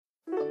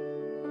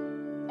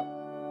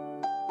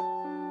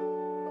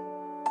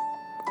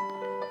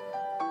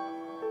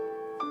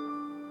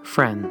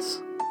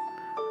Friends,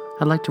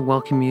 I'd like to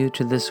welcome you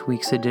to this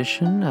week's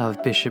edition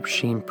of Bishop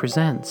Sheen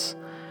Presents,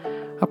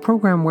 a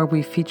program where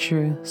we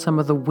feature some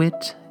of the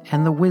wit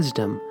and the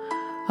wisdom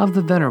of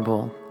the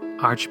Venerable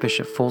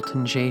Archbishop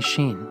Fulton J.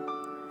 Sheen.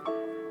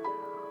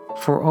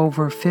 For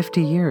over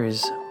 50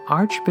 years,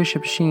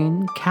 Archbishop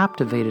Sheen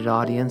captivated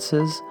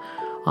audiences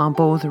on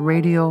both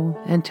radio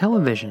and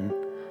television.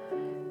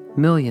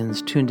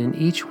 Millions tuned in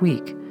each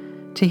week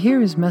to hear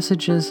his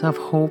messages of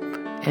hope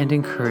and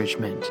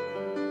encouragement.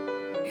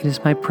 It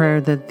is my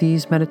prayer that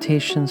these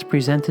meditations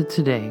presented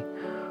today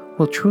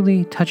will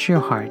truly touch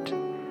your heart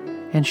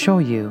and show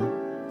you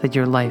that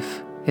your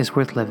life is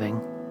worth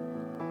living.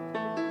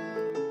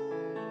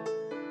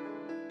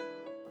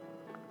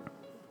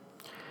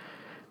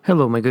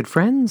 Hello, my good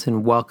friends,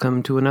 and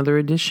welcome to another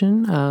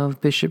edition of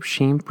Bishop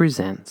Sheen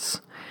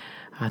Presents.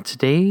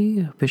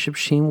 Today, Bishop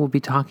Sheen will be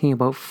talking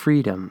about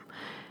freedom,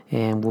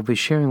 and we'll be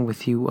sharing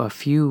with you a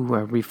few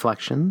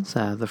reflections.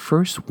 The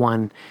first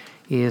one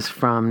is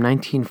from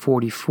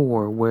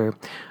 1944, where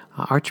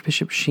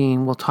Archbishop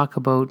Sheen will talk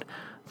about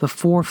the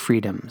four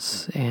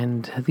freedoms.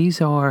 And these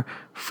are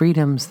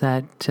freedoms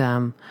that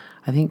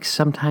I think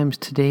sometimes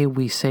today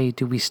we say,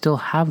 do we still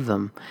have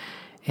them?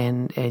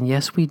 And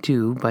yes, we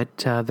do, but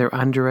they're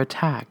under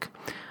attack.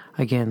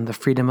 Again, the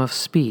freedom of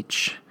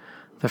speech,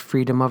 the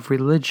freedom of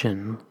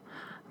religion,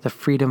 the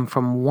freedom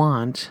from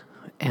want,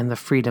 and the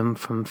freedom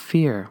from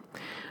fear.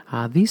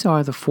 These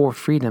are the four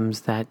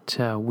freedoms that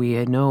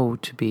we know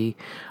to be,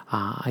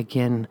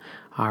 again,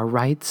 our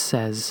rights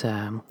as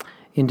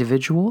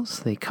individuals.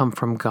 They come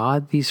from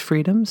God, these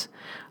freedoms,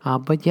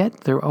 but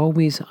yet they're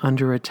always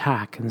under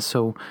attack. And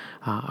so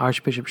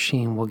Archbishop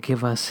Sheen will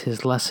give us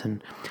his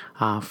lesson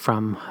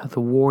from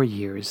the war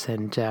years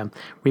and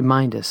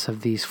remind us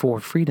of these four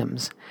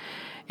freedoms.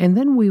 And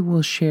then we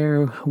will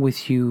share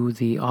with you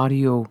the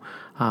audio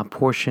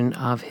portion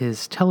of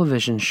his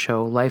television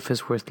show, Life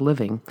is Worth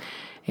Living.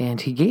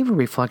 And he gave a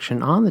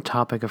reflection on the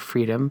topic of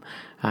freedom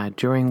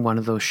during one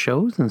of those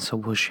shows, and so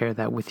we'll share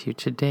that with you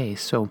today.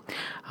 So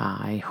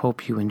I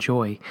hope you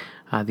enjoy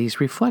these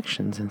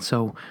reflections. And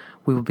so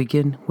we will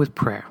begin with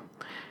prayer.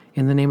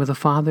 In the name of the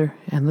Father,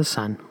 and the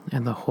Son,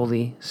 and the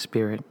Holy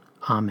Spirit.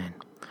 Amen.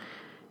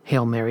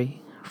 Hail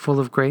Mary, full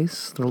of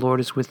grace, the Lord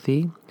is with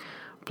thee.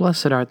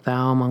 Blessed art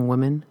thou among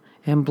women,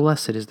 and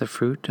blessed is the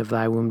fruit of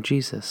thy womb,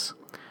 Jesus.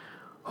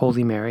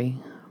 Holy Mary,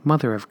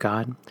 Mother of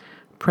God,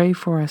 pray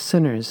for us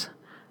sinners,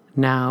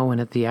 now and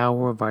at the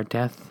hour of our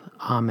death.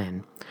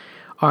 Amen.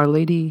 Our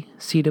Lady,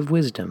 Seat of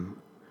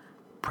Wisdom,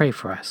 pray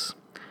for us.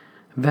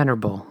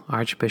 Venerable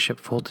Archbishop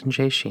Fulton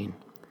J. Sheen,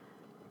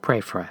 pray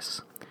for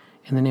us.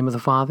 In the name of the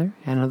Father,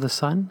 and of the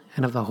Son,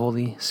 and of the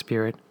Holy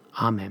Spirit.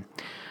 Amen.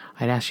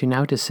 I'd ask you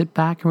now to sit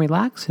back and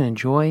relax and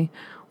enjoy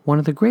one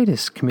of the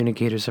greatest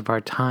communicators of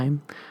our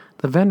time,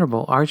 the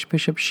Venerable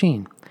Archbishop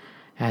Sheen,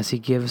 as he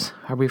gives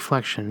a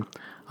reflection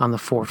on the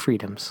four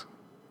freedoms.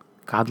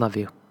 God love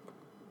you.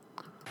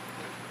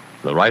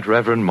 The Right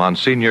Reverend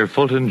Monsignor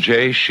Fulton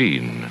J.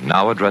 Sheen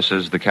now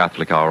addresses the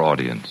Catholic Hour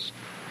audience.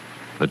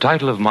 The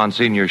title of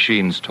Monsignor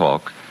Sheen's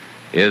talk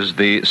is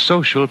The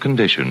Social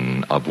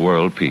Condition of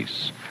World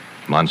Peace.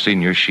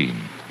 Monsignor Sheen.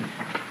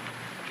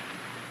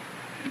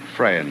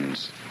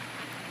 Friends,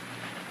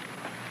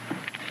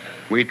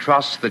 we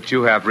trust that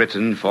you have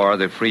written for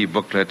the free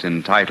booklet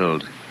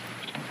entitled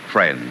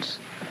Friends.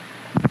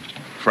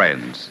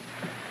 Friends.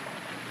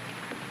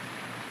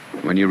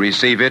 When you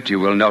receive it, you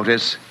will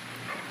notice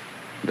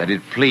that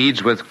it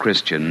pleads with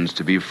Christians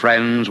to be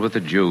friends with the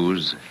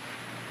Jews,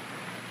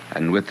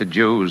 and with the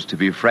Jews to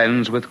be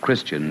friends with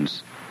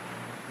Christians,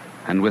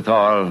 and with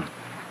all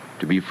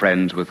to be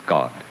friends with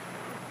God.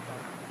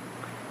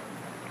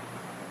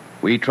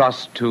 We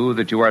trust, too,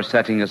 that you are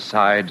setting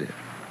aside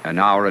an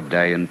hour a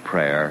day in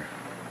prayer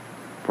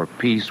for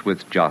peace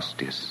with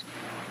justice.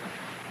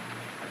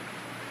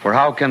 For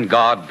how can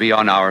God be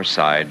on our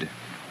side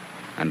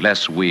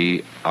unless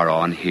we are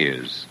on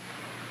his?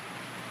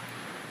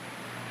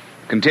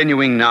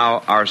 Continuing now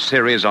our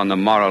series on the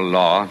moral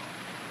law,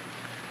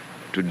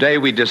 today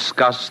we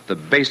discuss the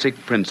basic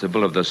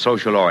principle of the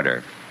social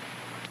order.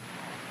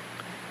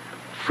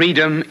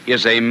 Freedom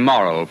is a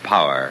moral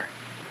power,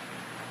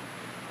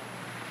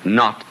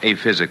 not a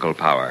physical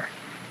power.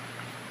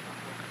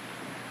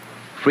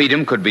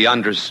 Freedom could be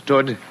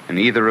understood in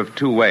either of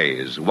two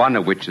ways, one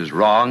of which is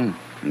wrong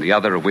and the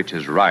other of which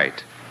is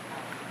right,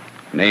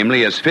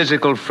 namely as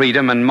physical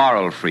freedom and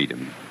moral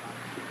freedom.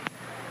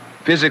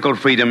 Physical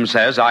freedom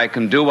says, I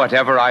can do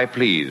whatever I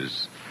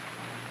please.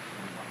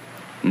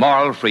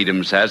 Moral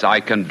freedom says, I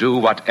can do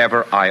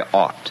whatever I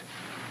ought.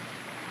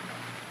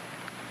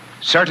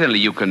 Certainly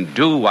you can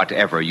do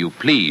whatever you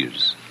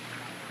please.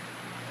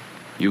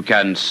 You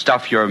can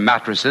stuff your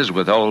mattresses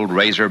with old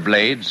razor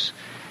blades.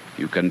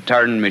 You can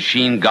turn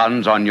machine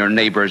guns on your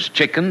neighbor's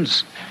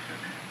chickens.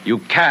 You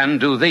can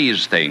do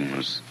these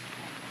things.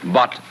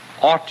 But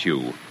ought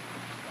you?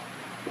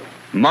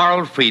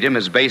 Moral freedom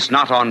is based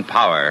not on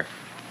power,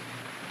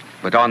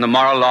 but on the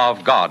moral law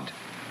of God.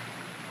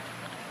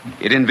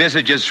 It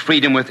envisages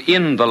freedom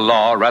within the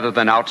law rather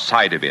than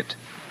outside of it.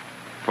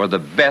 for the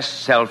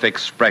best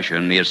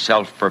self-expression is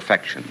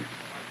self-perfection.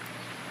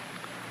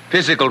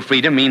 Physical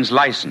freedom means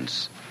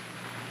license,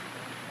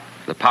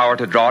 the power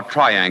to draw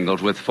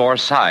triangles with 4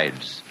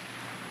 sides,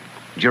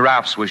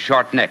 giraffes with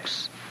short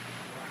necks,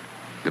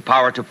 the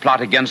power to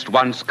plot against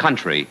one's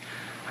country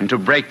and to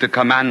break the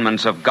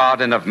commandments of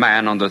God and of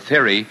man on the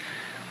theory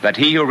that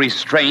he who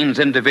restrains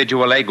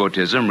individual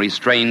egotism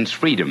restrains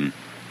freedom.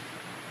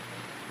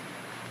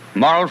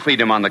 Moral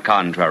freedom, on the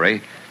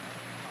contrary,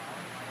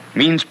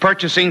 means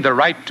purchasing the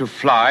right to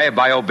fly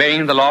by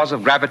obeying the laws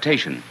of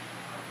gravitation,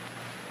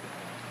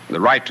 the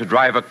right to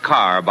drive a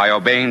car by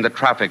obeying the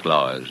traffic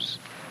laws,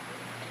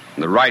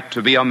 the right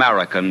to be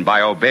American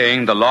by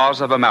obeying the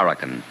laws of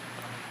American,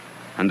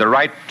 and the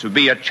right to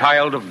be a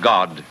child of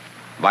God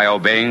by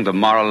obeying the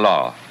moral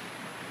law.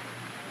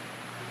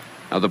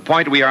 Now, the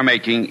point we are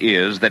making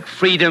is that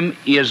freedom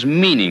is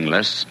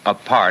meaningless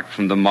apart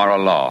from the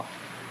moral law.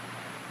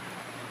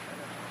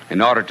 In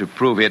order to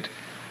prove it,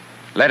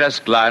 let us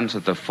glance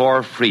at the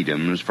 4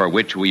 freedoms for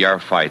which we are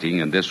fighting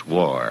in this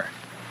war.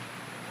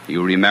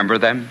 You remember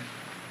them?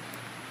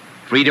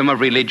 Freedom of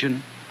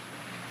religion,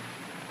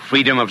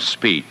 freedom of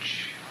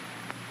speech,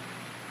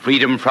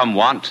 freedom from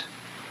want,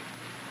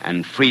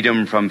 and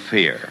freedom from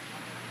fear.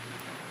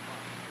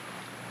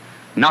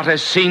 Not a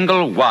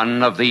single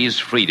one of these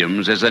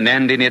freedoms is an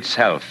end in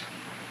itself.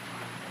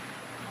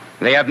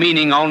 They have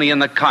meaning only in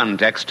the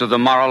context of the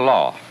moral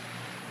law.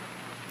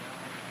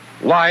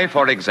 Why,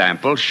 for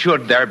example,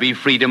 should there be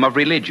freedom of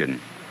religion?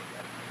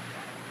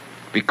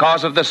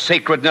 Because of the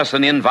sacredness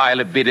and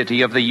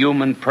inviolability of the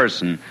human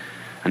person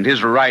and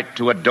his right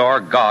to adore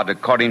God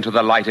according to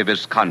the light of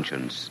his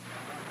conscience.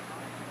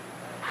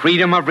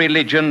 Freedom of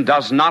religion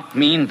does not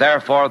mean,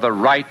 therefore, the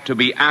right to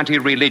be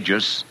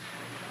anti-religious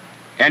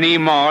any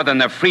more than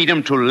the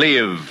freedom to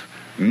live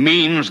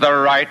means the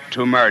right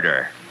to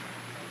murder.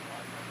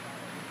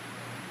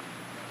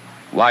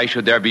 Why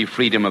should there be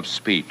freedom of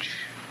speech?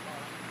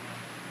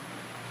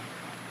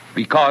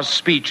 Because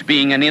speech,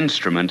 being an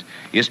instrument,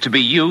 is to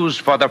be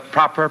used for the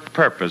proper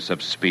purpose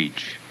of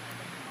speech.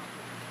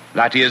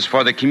 That is,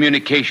 for the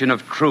communication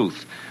of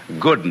truth,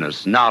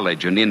 goodness,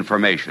 knowledge, and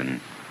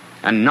information,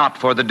 and not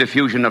for the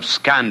diffusion of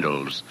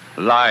scandals,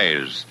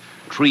 lies,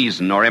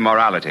 treason, or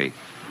immorality.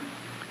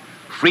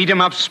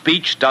 Freedom of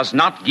speech does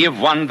not give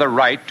one the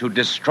right to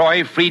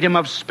destroy freedom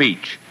of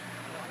speech,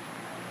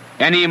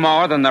 any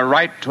more than the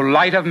right to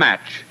light a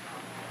match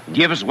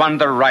gives one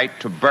the right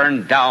to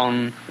burn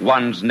down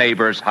one's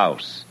neighbor's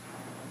house.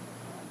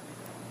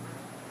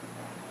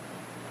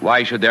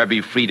 Why should there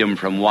be freedom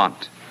from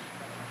want?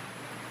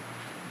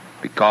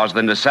 Because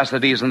the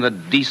necessities and the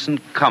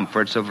decent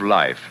comforts of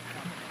life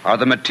are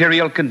the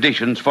material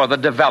conditions for the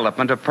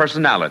development of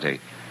personality,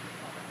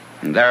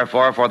 and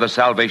therefore for the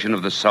salvation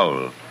of the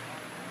soul.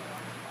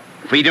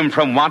 Freedom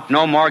from want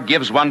no more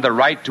gives one the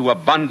right to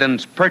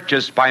abundance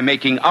purchased by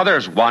making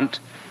others want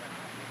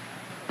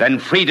than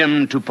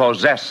freedom to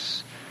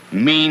possess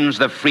means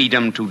the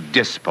freedom to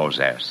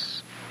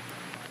dispossess.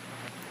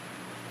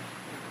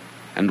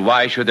 And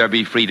why should there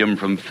be freedom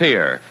from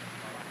fear?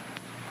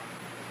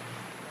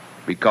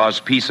 Because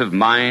peace of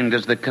mind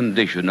is the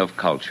condition of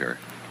culture.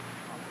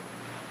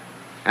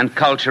 And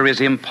culture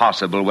is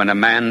impossible when a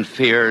man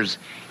fears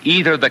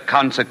either the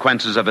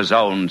consequences of his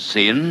own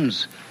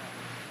sins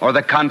or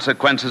the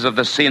consequences of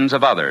the sins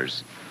of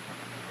others.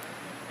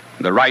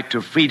 The right to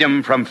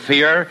freedom from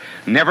fear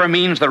never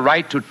means the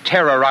right to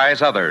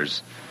terrorize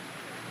others,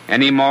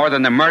 any more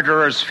than the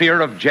murderer's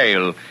fear of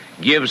jail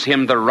gives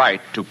him the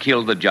right to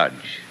kill the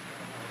judge.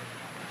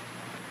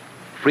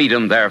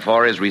 Freedom,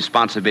 therefore, is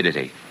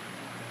responsibility.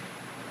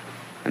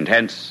 And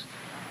hence,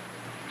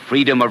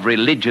 freedom of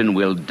religion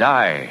will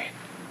die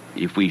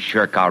if we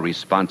shirk our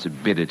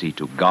responsibility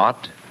to God.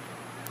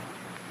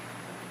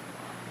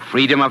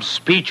 Freedom of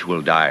speech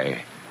will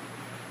die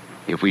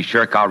if we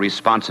shirk our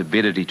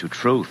responsibility to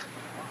truth.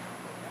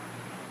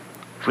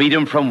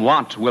 Freedom from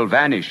want will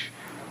vanish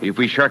if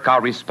we shirk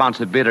our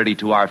responsibility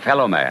to our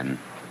fellow man.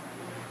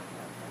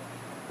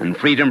 And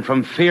freedom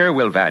from fear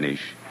will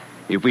vanish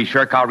if we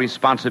shirk our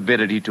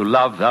responsibility to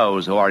love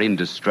those who are in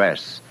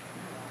distress.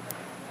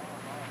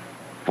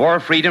 4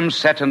 freedoms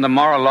set in the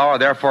moral law are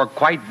therefore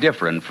quite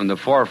different from the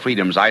 4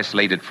 freedoms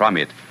isolated from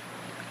it.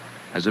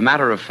 As a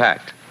matter of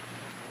fact,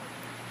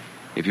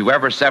 if you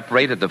ever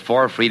separated the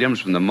 4 freedoms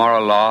from the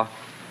moral law,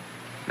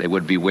 they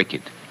would be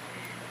wicked.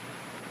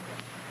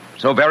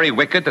 So very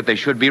wicked that they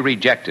should be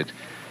rejected,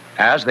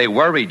 as they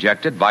were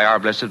rejected by our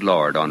blessed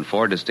Lord on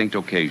 4 distinct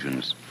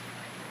occasions.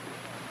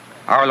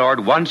 Our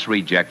Lord once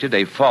rejected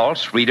a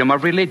false freedom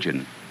of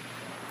religion.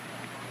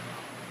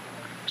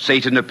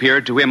 Satan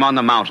appeared to him on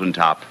the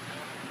mountaintop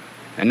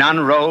and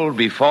unrolled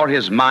before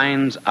his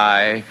mind's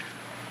eye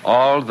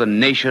all the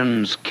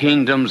nations,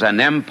 kingdoms, and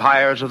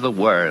empires of the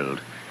world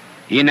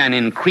in an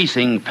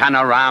increasing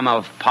panorama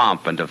of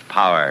pomp and of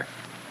power.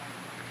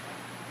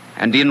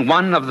 And in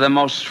one of the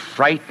most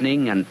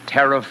frightening and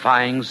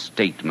terrifying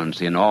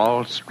statements in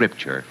all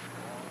Scripture,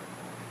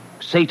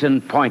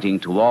 Satan, pointing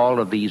to all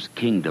of these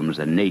kingdoms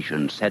and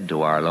nations, said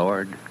to our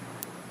Lord,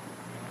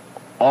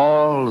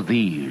 all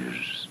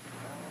these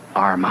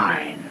are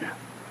mine.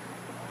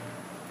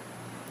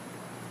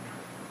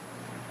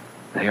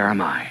 They are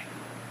mine.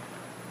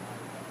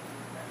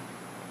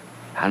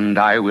 And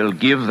I will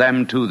give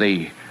them to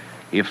thee,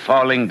 if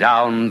falling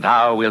down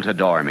thou wilt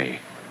adore me.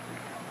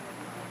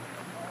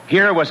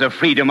 Here was a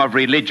freedom of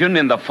religion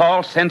in the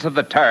false sense of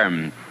the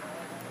term.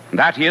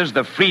 That is,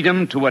 the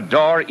freedom to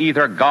adore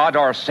either God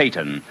or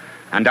Satan.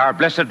 And our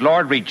blessed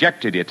Lord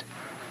rejected it.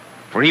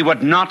 For he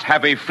would not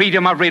have a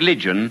freedom of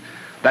religion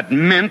that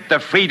meant the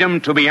freedom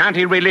to be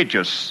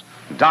anti-religious,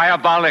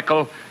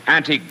 diabolical,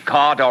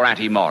 anti-God, or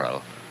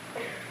anti-moral.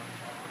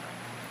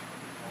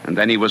 And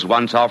then he was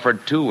once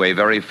offered, too, a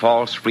very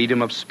false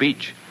freedom of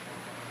speech.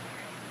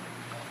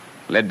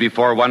 Led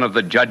before one of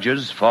the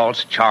judges,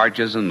 false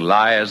charges and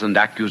lies and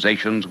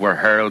accusations were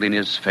hurled in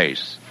his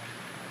face.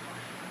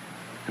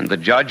 And the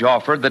judge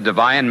offered the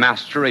divine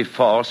master a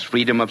false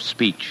freedom of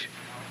speech.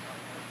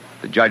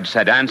 The judge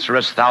said,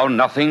 "Answerest thou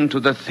nothing to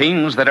the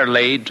things that are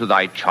laid to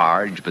thy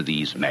charge by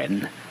these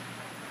men?"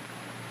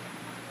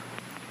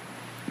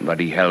 But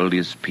he held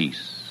his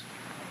peace.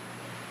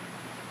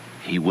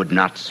 He would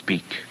not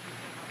speak.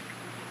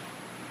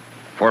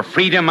 For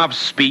freedom of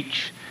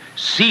speech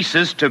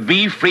ceases to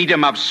be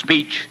freedom of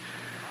speech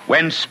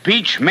when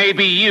speech may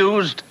be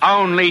used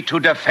only to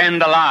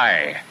defend a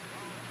lie.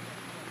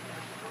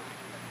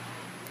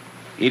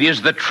 It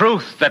is the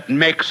truth that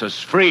makes us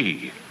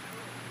free,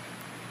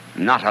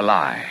 not a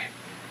lie.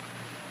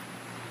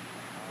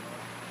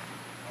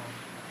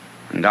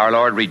 And our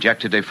Lord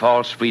rejected a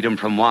false freedom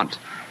from want.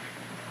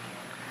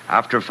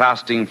 After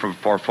fasting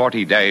for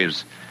 40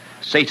 days,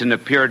 Satan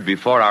appeared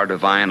before our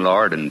divine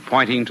Lord, and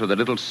pointing to the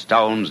little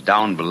stones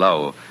down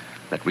below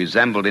that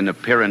resembled in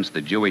appearance the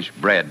Jewish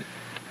bread,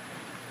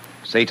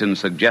 Satan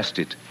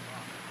suggested,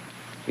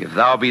 "If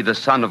thou be the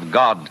Son of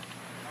God,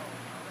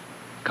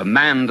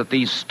 command that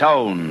these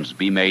stones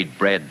be made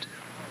bread."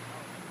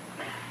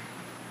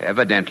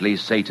 Evidently,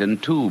 Satan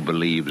too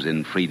believes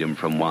in freedom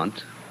from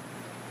want.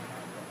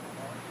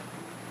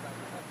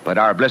 But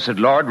our blessed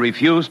Lord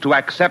refused to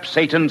accept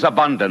Satan's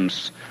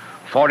abundance,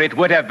 for it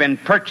would have been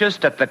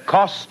purchased at the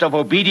cost of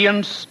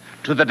obedience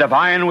to the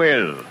divine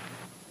will.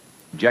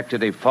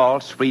 Rejected a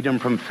false freedom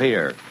from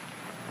fear.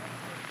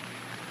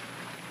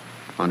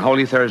 On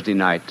Holy Thursday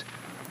night,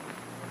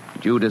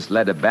 Judas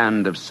led a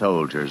band of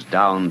soldiers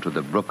down to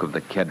the brook of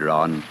the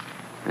Kedron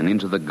and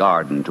into the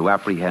garden to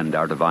apprehend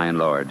our divine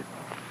Lord.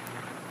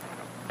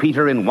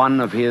 Peter, in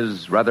one of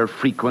his rather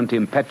frequent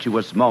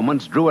impetuous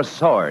moments, drew a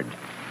sword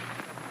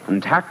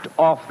and hacked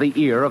off the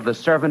ear of the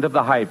servant of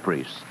the high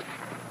priest.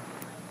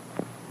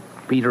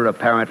 Peter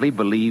apparently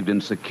believed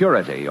in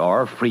security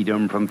or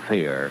freedom from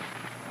fear,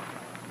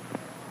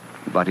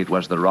 but it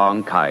was the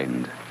wrong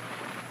kind.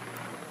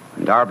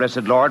 And our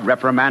blessed Lord,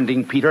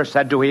 reprimanding Peter,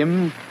 said to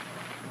him,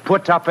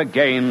 "Put up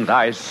again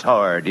thy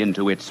sword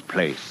into its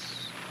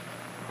place.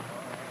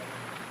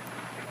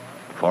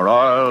 For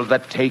all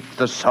that take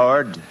the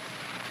sword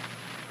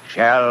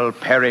shall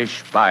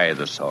perish by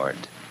the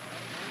sword."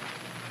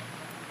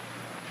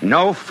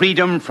 No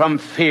freedom from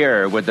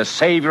fear would the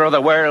Savior of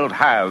the world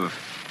have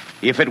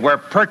if it were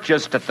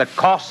purchased at the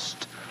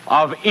cost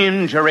of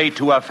injury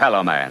to a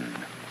fellow man.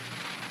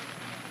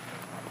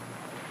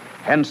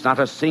 Hence, not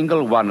a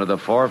single one of the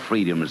four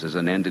freedoms is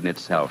an end in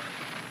itself.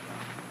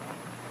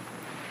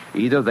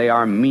 Either they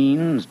are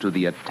means to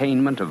the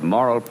attainment of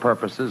moral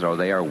purposes, or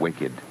they are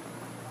wicked.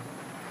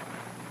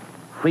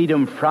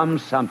 Freedom from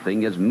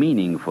something is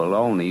meaningful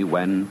only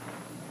when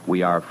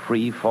we are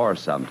free for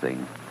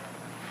something.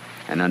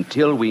 And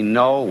until we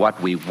know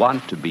what we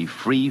want to be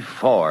free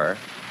for,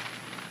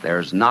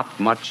 there's not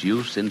much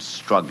use in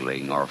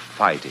struggling or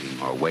fighting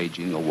or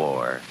waging a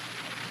war.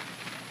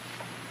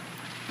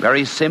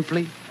 Very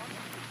simply,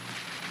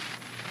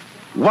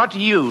 what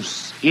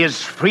use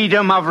is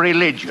freedom of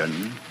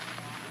religion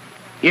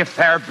if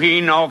there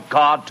be no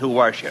God to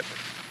worship?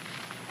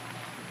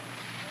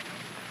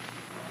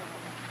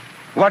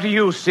 What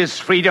use is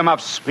freedom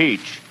of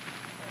speech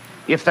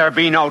if there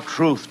be no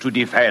truth to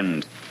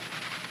defend?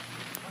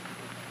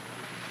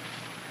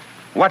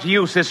 What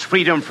use is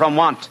freedom from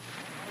want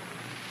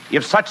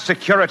if such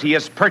security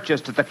is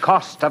purchased at the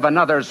cost of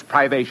another's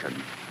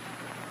privation?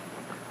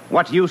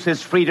 What use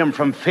is freedom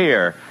from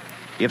fear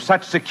if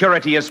such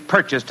security is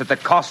purchased at the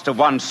cost of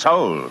one's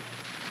soul?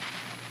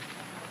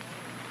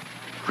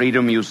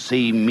 Freedom, you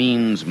see,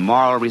 means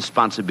moral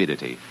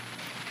responsibility.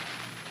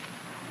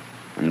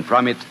 And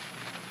from it,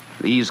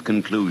 these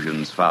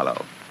conclusions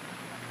follow.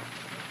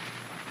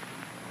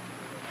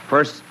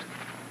 First,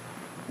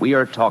 we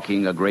are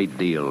talking a great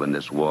deal in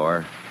this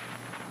war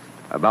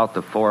about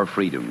the four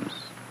freedoms,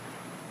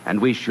 and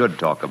we should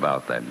talk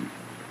about them.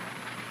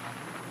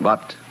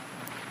 But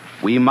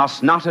we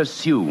must not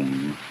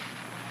assume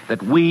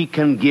that we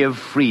can give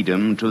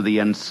freedom to the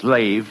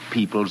enslaved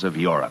peoples of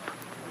Europe.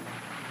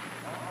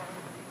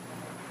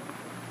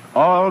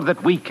 All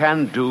that we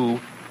can do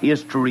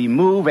is to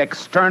remove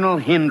external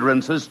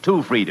hindrances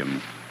to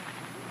freedom.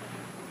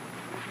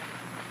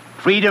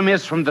 Freedom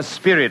is from the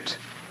Spirit,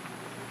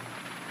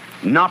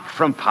 not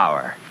from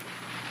power.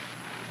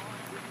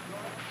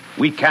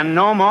 We can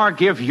no more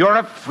give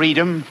Europe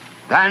freedom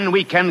than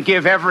we can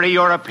give every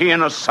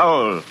European a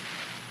soul.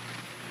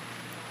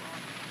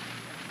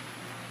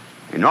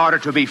 In order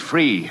to be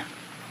free,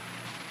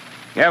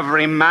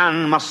 every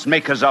man must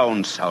make his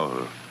own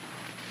soul.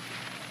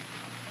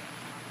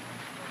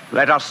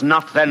 Let us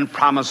not then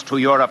promise to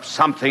Europe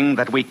something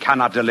that we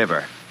cannot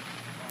deliver.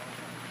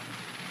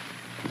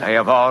 They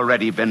have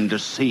already been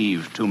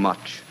deceived too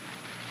much.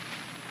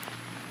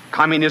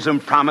 Communism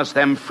promised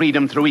them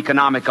freedom through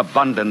economic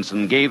abundance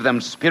and gave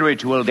them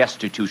spiritual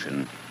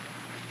destitution.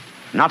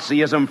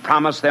 Nazism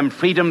promised them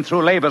freedom through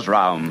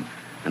Lebensraum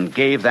and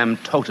gave them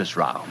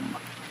Todesraum.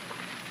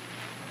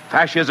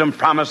 Fascism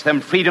promised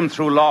them freedom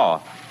through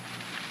law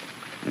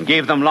and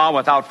gave them law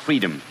without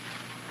freedom.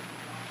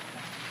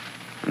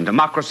 And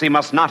democracy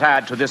must not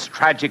add to this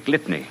tragic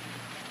litany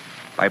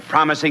by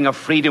promising a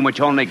freedom which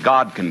only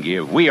God can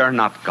give. We are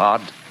not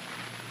God,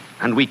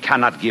 and we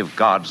cannot give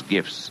God's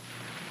gifts.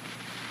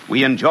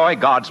 We enjoy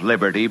God's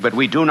liberty, but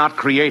we do not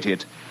create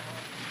it.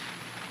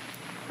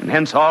 And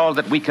hence all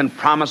that we can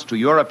promise to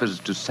Europe is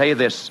to say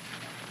this: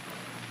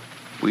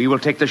 we will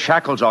take the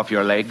shackles off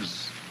your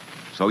legs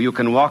so you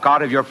can walk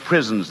out of your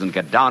prisons and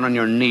get down on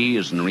your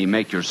knees and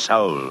remake your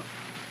soul.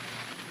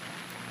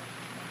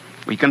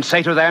 We can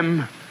say to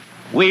them,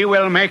 we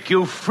will make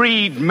you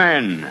freed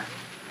men.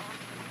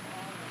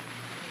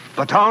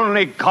 But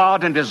only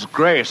God and His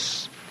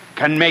grace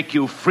can make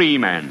you free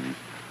men.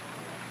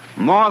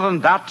 More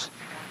than that,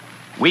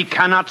 we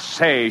cannot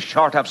say,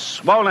 short of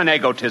swollen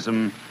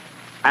egotism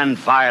and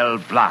vile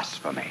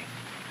blasphemy.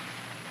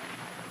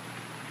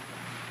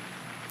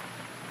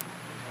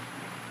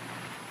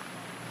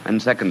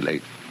 And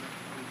secondly,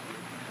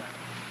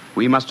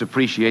 we must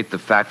appreciate the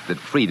fact that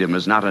freedom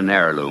is not an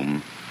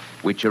heirloom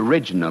which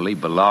originally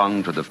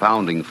belonged to the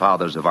founding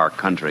fathers of our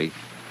country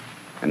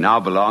and now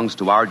belongs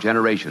to our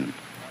generation.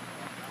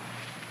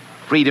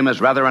 Freedom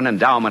is rather an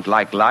endowment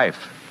like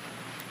life,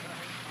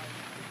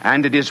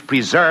 and it is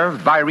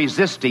preserved by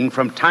resisting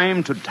from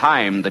time to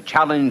time the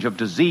challenge of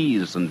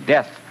disease and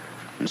death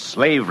and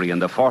slavery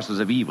and the forces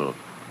of evil.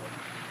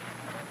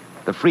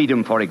 The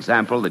freedom, for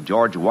example, that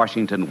George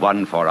Washington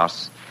won for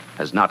us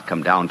has not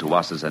come down to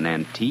us as an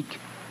antique.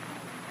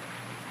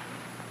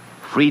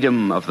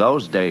 Freedom of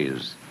those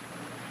days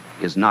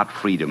is not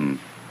freedom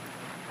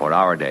for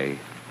our day,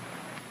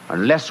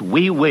 unless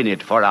we win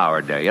it for our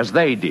day, as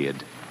they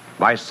did,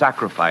 by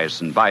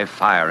sacrifice and by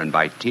fire and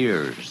by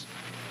tears.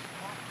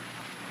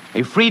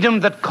 A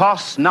freedom that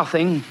costs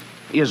nothing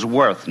is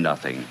worth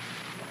nothing.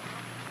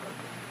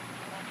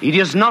 It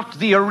is not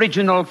the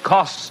original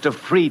cost of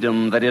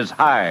freedom that is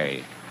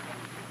high.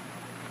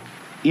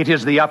 It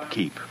is the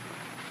upkeep.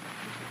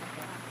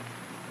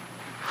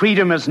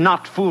 Freedom is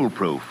not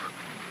foolproof.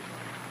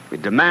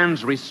 It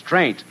demands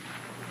restraint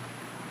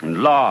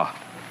and law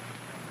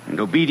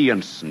and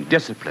obedience and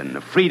discipline,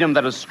 a freedom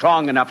that is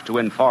strong enough to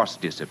enforce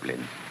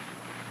discipline.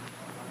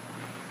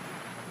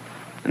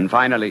 And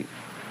finally,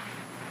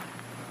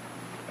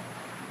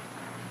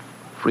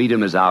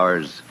 freedom is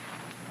ours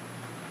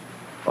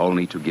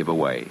only to give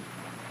away.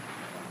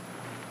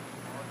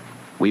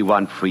 We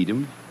want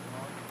freedom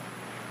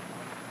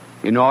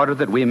in order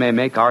that we may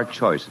make our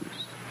choices.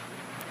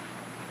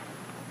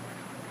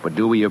 But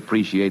do we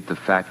appreciate the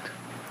fact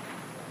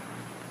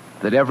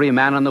that every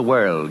man in the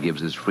world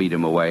gives his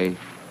freedom away?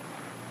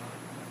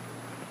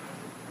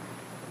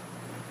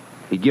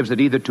 He gives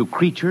it either to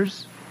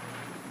creatures,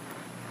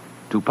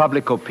 to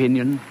public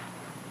opinion,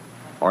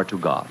 or to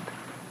God.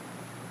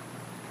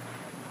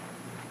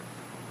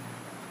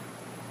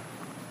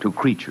 To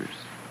creatures.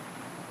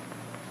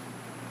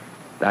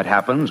 That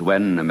happens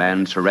when a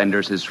man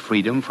surrenders his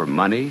freedom for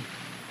money,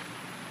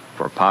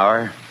 for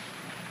power,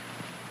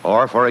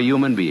 or for a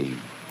human being.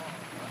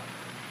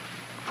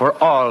 For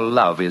all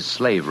love is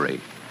slavery.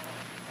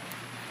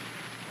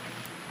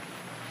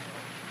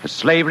 A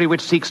slavery which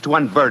seeks to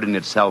unburden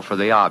itself for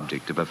the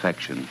object of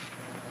affection.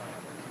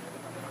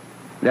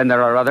 Then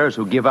there are others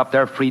who give up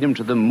their freedom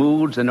to the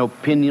moods and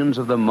opinions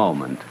of the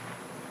moment.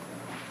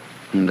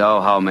 And oh,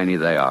 how many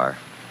they are.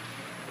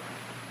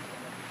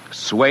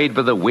 Swayed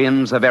by the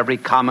winds of every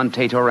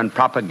commentator and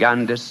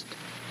propagandist,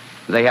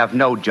 they have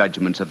no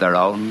judgments of their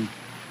own,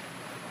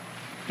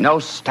 no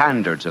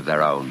standards of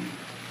their own.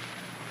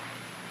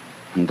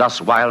 And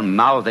thus, while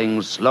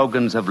mouthing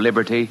slogans of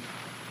liberty,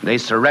 they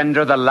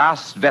surrender the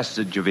last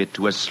vestige of it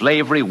to a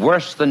slavery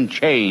worse than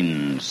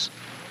chains.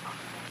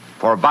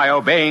 For by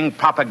obeying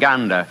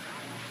propaganda,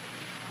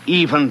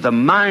 even the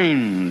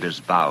mind is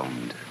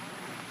bound.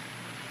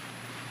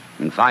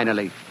 And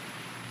finally,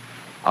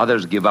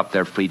 others give up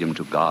their freedom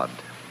to God,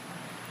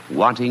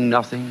 wanting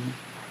nothing,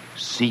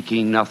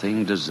 seeking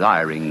nothing,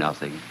 desiring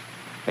nothing,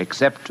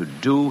 except to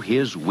do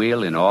His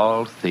will in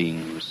all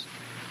things,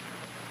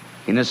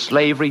 in a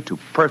slavery to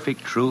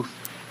perfect truth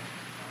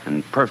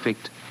and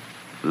perfect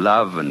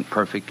love and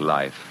perfect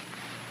life,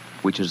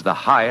 which is the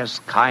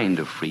highest kind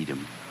of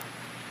freedom.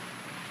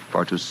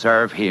 For to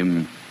serve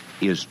Him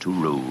is to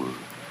rule.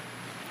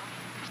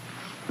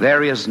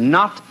 There is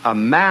not a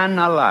man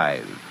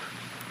alive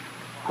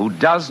who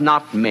does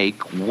not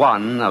make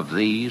one of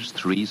these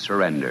three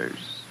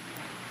surrenders.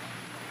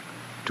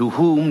 To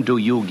whom do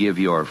you give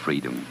your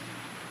freedom?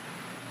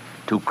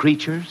 To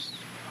creatures?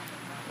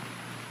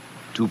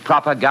 To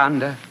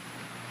propaganda?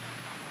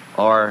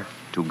 Or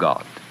to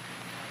God?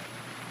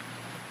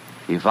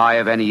 If I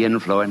have any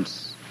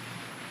influence,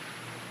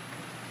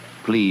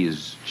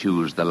 please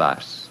choose the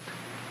last.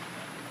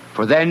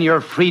 For then your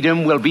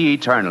freedom will be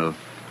eternal.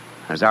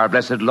 As our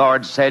blessed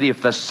Lord said,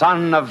 if the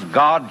Son of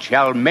God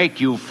shall make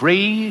you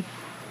free,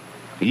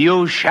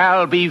 you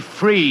shall be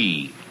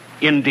free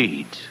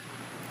indeed.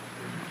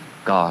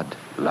 God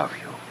love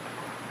you.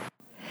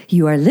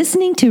 You are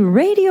listening to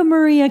Radio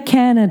Maria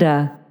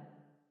Canada.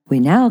 We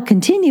now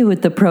continue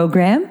with the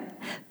program,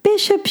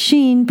 Bishop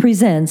Sheen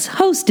Presents,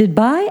 hosted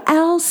by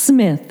Al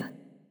Smith.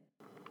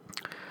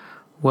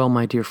 Well,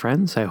 my dear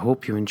friends, I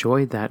hope you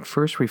enjoyed that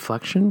first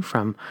reflection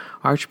from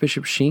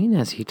Archbishop Sheen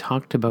as he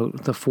talked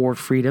about the four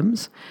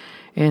freedoms.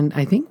 And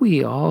I think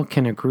we all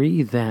can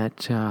agree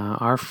that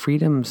our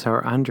freedoms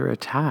are under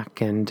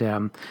attack.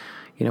 And,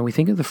 we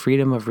think of the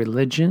freedom of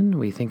religion,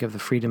 we think of the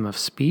freedom of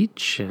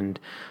speech, and,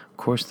 of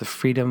course, the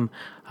freedom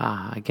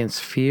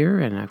against fear,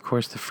 and, of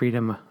course, the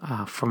freedom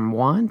from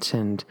want.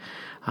 And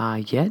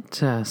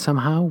yet,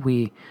 somehow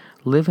we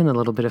live in a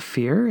little bit of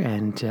fear,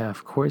 and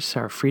of course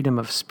our freedom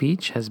of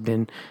speech has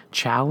been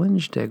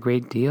challenged a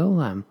great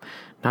deal,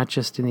 not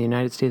just in the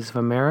United States of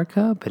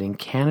America, but in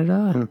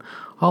Canada and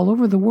all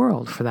over the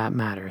world for that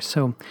matter.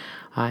 So,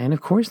 and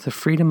of course the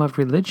freedom of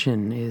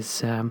religion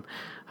is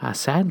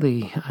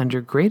sadly under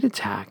great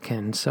attack,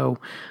 and so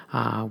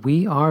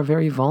we are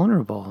very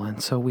vulnerable,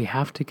 and so we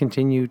have to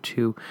continue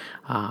to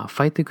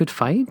fight the good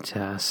fight,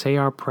 say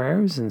our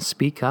prayers and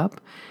speak up.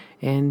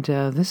 And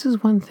this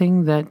is one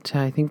thing that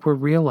I think we're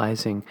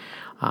realizing.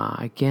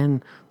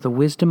 Again, the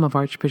wisdom of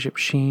Archbishop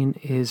Sheen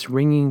is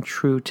ringing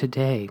true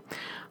today.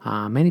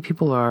 Many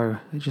people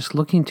are just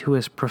looking to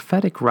his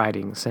prophetic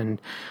writings, and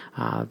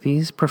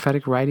these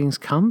prophetic writings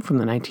come from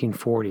the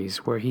 1940s,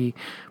 where he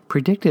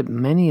predicted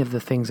many of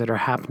the things that are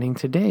happening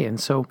today.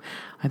 And so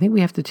I think we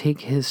have to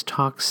take his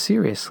talk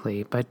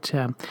seriously. But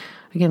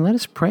again, let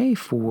us pray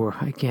for,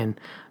 again,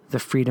 the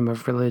freedom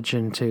of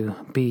religion to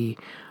be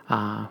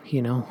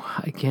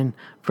again,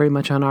 very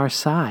much on our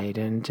side.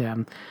 And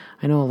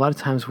I know a lot of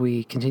times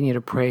we continue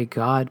to pray,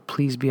 God,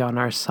 please be on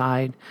our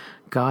side.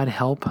 God,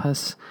 help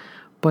us.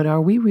 But are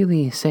we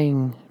really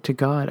saying to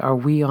God, are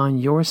we on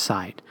your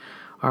side?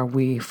 Are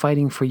we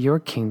fighting for your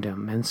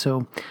kingdom? And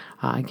so,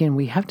 again,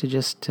 we have to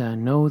just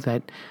know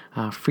that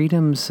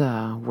freedoms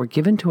were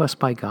given to us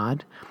by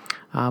God,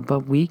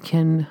 but we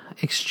can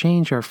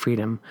exchange our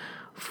freedom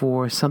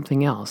for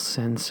something else.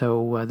 And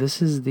so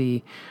this is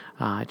the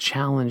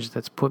challenge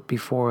that's put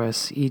before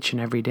us each and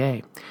every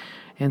day.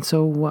 And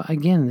so,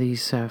 again,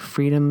 these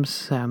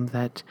freedoms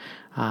that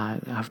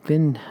have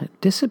been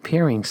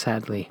disappearing,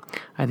 sadly,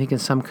 I think in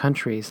some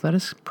countries, let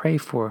us pray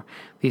for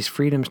these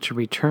freedoms to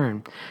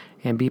return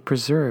and be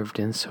preserved.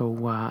 And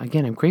so,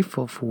 again, I'm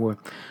grateful for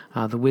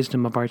the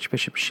wisdom of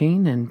Archbishop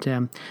Sheen,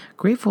 and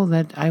grateful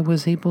that I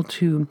was able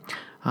to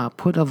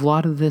put a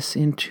lot of this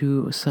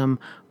into some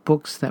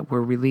books that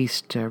were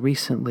released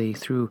recently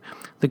through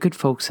the good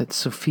folks at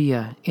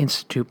Sophia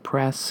Institute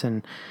Press,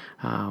 and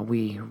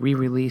we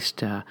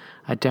re-released A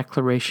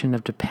Declaration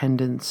of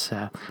Dependence,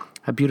 a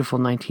beautiful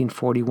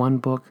 1941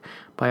 book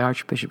by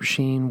Archbishop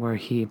Sheen, where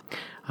he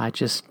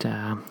just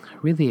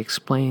really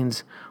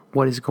explains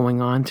what is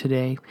going on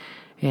today.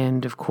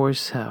 And of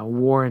course,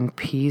 War and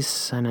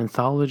Peace, an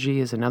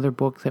anthology, is another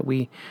book that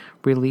we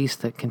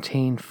released that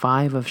contained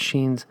 5 of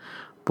Sheen's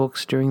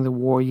books during the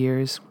war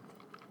years.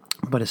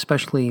 But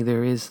especially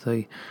there is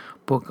the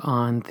book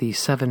on the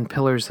 7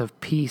 pillars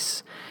of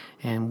peace.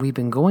 And we've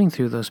been going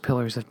through those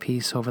pillars of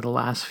peace over the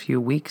last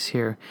few weeks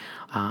here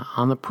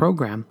on the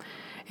program.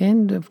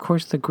 And of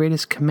course, The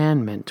Greatest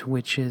Commandment,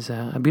 which is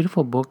a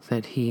beautiful book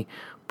that he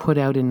put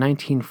out in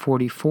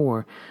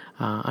 1944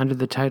 under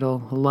the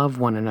title Love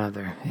One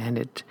Another. And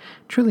it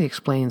truly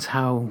explains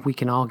how we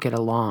can all get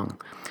along.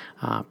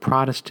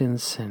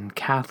 Protestants and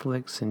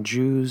Catholics and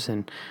Jews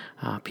and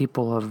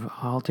people of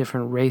all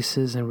different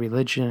races and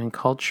religion and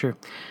culture.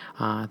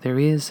 There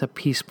is a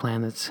peace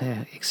plan that's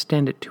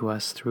extended to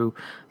us through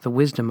the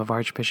wisdom of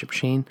Archbishop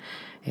Sheen.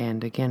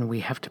 And again, we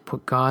have to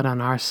put God on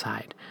our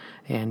side,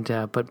 and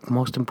but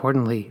most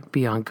importantly,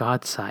 be on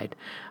God's side,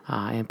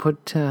 and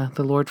put the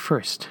Lord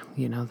first.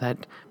 You know,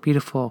 that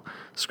beautiful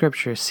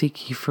scripture,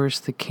 seek ye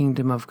first the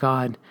kingdom of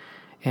God,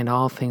 and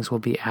all things will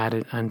be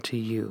added unto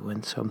you.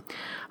 And so,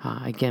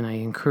 again, I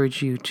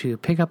encourage you to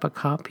pick up a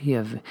copy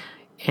of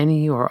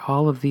any or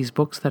all of these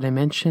books that I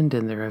mentioned,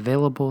 and they're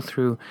available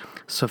through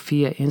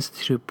Sophia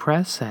Institute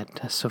Press at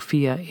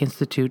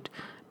sophiainstitute.com.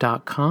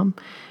 bishopsheen.com.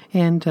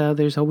 And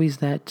there's always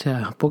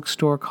that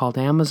bookstore called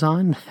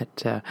Amazon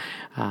that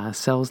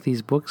sells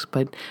these books.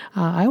 But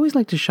I always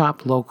like to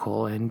shop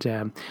local, and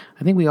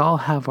I think we all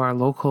have our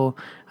local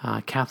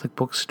Catholic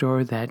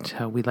bookstore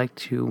that we like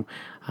to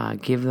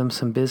give them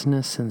some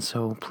business, and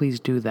so please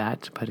do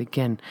that. But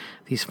again,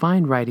 these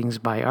fine writings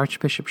by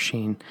Archbishop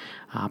Sheen,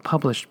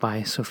 published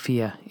by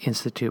Sophia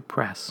Institute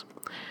Press.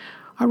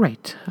 All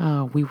right,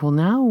 we will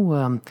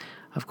now,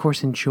 of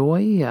course,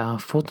 enjoy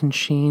Fulton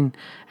Sheen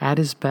at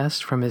his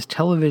best from his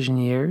television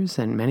years,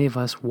 and many of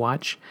us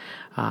watch,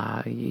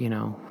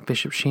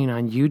 Bishop Sheen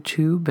on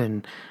YouTube,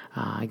 and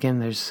again,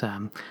 there's,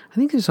 I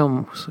think there's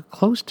almost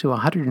close to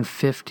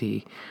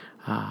 150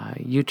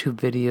 YouTube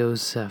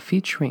videos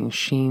featuring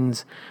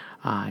Sheen's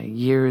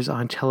years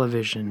on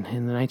television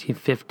in the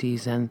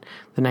 1950s and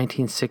the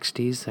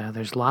 1960s.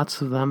 There's lots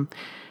of them.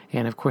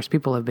 And, of course,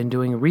 people have been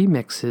doing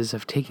remixes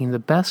of taking the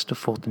best of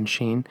Fulton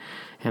Sheen,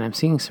 and I'm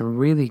seeing some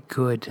really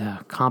good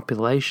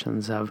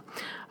compilations of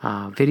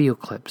video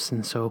clips.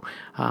 And so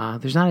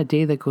there's not a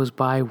day that goes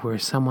by where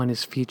someone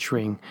is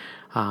featuring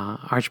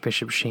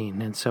Archbishop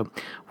Sheen. And so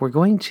we're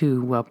going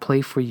to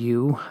play for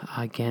you,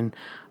 again,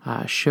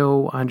 a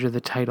show under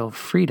the title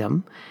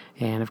Freedom.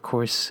 And, of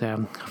course,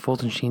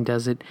 Fulton Sheen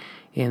does it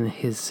in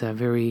his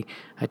very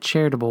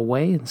charitable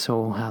way, and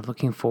so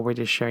looking forward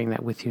to sharing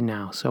that with you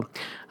now. So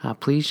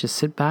please just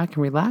sit back and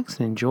relax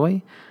and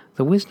enjoy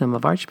the wisdom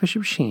of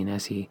Archbishop Sheen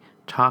as he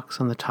talks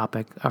on the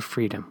topic of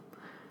freedom.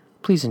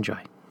 Please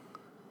enjoy.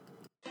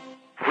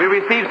 We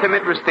received some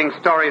interesting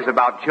stories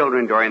about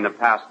children during the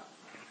past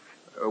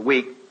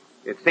week.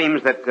 It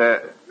seems that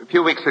a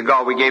few weeks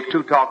ago we gave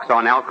 2 talks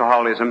on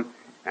alcoholism,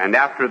 and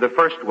after the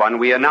first one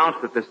we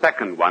announced that the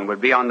second one would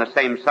be on the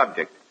same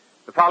subject.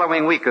 The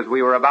following week, as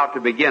we were about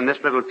to begin,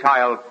 this little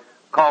child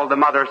called the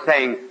mother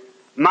saying,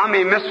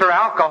 "Mommy, Mr.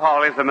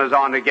 Alcoholism is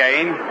on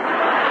again."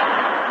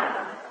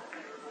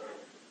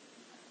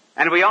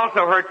 And we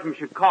also heard from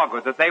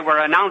Chicago that they were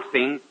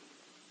announcing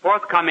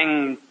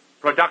forthcoming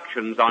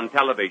productions on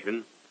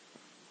television,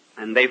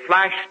 and they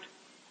flashed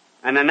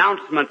an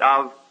announcement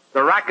of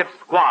the Racket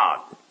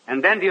Squad.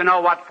 And then do you know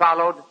what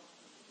followed?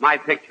 My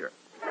picture.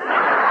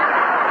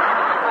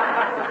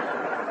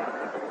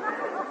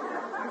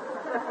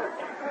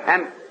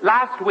 And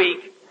last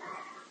week,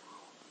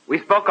 we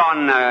spoke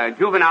on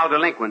juvenile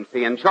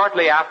delinquency, and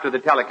shortly after the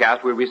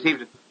telecast, we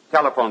received a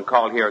telephone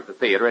call here at the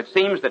theater. It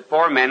seems that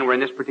 4 men were in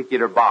this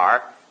particular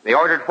bar. They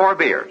ordered 4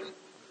 beers,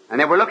 and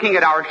they were looking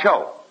at our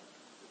show.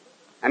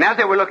 And as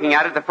they were looking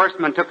at it, the first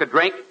man took a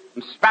drink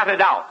and spat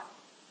it out.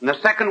 And the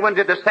second one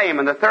did the same,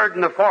 and the third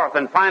and the fourth,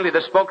 and finally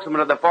the spokesman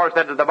of the 4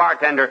 said to the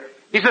bartender,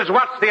 he says,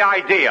 "What's the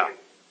idea?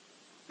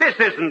 This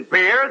isn't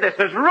beer, this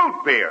is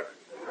root beer."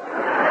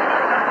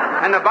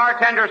 And the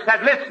bartender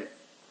said, "Listen,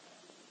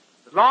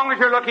 as long as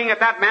you're looking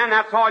at that man,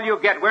 that's all you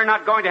get. We're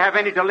not going to have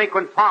any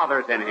delinquent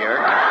fathers in here."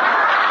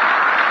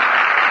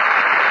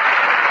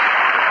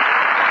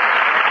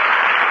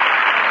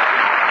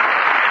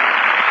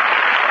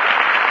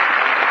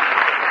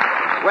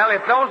 Well,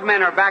 if those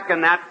men are back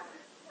in that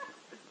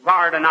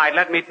bar tonight,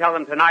 let me tell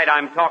them tonight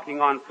I'm talking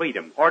on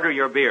freedom. Order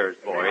your beers,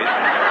 boys.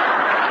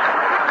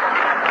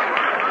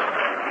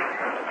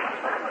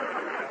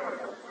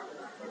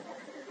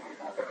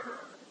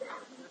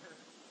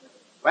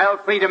 Well,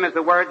 freedom is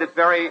a word that's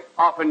very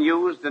often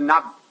used and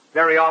not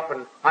very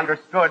often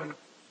understood.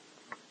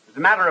 As a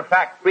matter of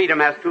fact, freedom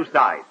has 2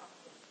 sides.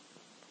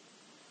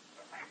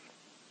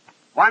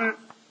 One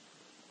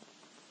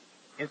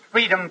is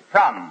freedom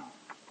from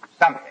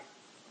something,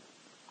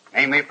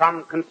 namely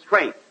from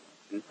constraint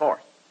and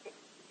force.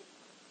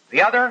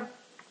 The other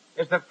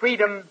is the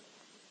freedom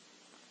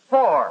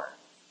for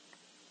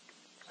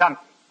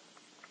something,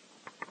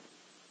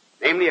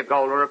 namely a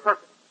goal or a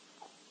purpose.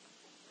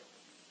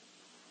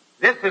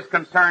 This is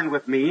concerned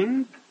with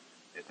means.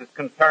 This is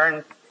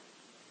concerned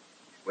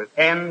with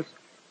ends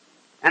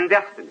and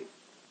destiny.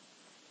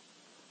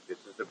 This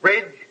is the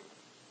bridge.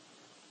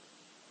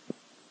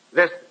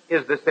 This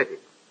is the city.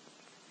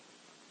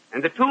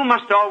 And the 2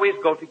 must always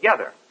go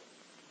together.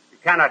 You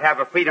cannot have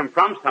a freedom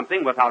from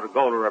something without a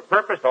goal or a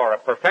purpose or a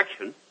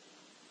perfection.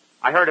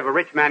 I heard of a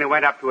rich man who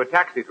went up to a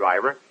taxi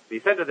driver.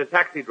 He said to the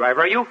taxi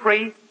driver, "Are you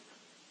free?"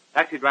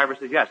 Taxi driver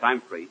says, "Yes, I'm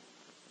free."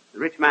 The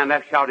rich man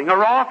left shouting,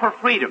 "Hurrah for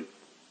freedom!"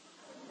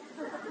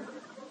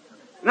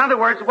 In other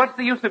words, what's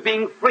the use of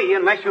being free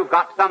unless you've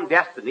got some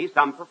destiny,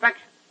 some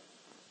perfection?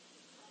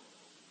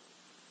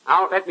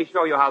 Now, let me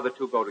show you how the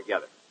 2 go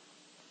together.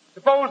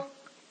 Suppose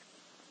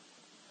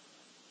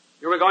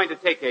you were going to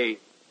take a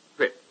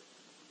trip.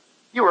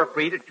 You are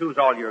free to choose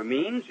all your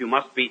means. You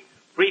must be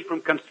free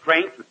from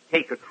constraint to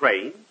take a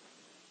train,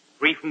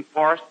 free from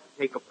force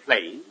to take a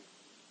plane,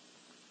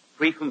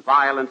 free from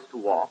violence to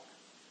walk.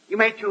 You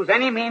may choose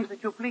any means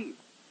that you please.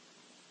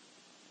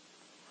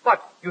 But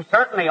you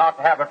certainly ought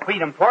to have a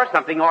freedom for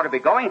something, ought to be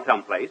going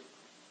someplace.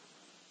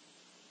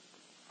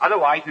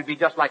 Otherwise, you'd be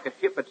just like a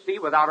ship at sea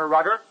without a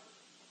rudder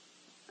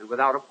and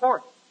without a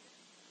port.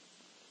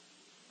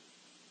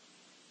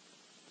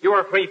 You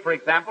are free, for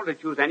example, to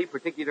choose any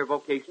particular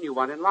vocation you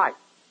want in life.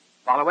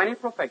 Follow any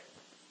profession.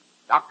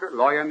 Doctor,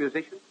 lawyer,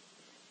 musician,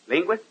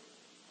 linguist,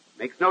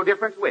 makes no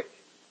difference which.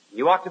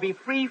 You ought to be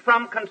free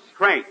from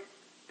constraint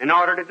in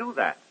order to do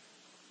that.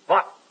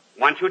 But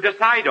once you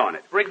decide on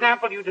it, for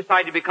example, you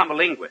decide to become a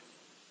linguist,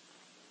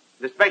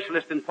 the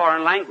specialist in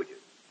foreign languages,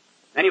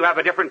 then you have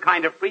a different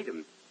kind of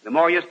freedom. The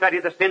more you study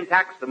the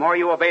syntax, the more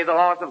you obey the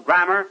laws of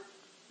grammar,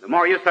 the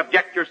more you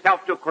subject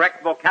yourself to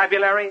correct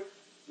vocabulary,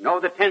 know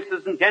the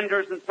tenses and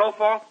genders and so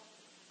forth,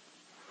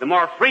 the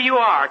more free you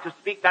are to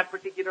speak that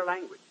particular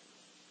language.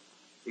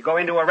 You go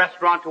into a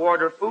restaurant to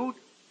order food.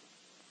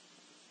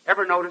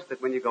 Ever notice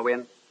that when you go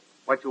in,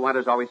 what you want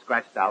is always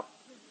scratched out?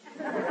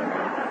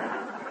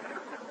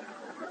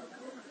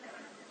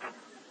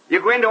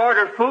 You go in to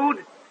order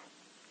food,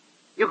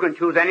 you can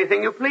choose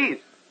anything you please.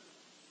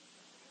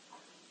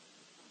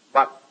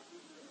 But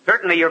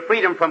certainly your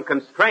freedom from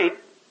constraint,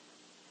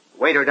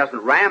 the waiter doesn't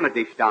ram a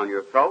dish down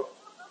your throat.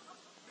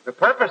 The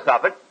purpose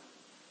of it,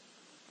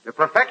 the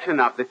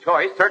perfection of the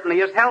choice, certainly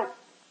is health.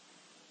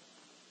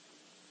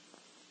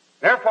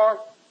 Therefore,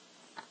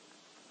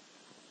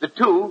 the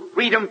two,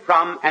 freedom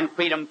from and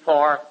freedom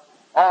for,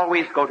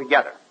 always go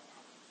together.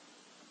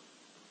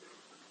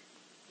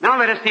 Now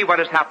let us see what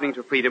is happening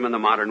to freedom in the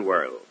modern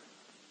world.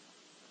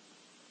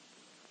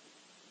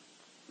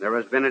 There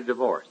has been a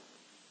divorce.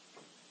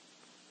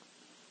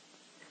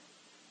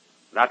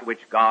 That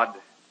which God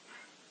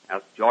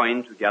hath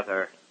joined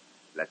together,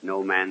 let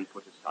no man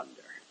put asunder.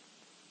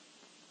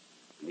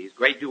 And these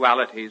great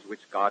dualities which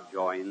God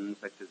joins,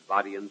 such as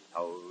body and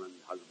soul and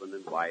husband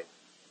and wife,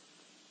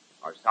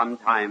 are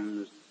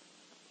sometimes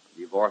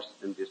divorced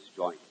and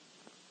disjointed.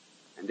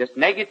 And this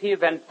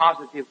negative and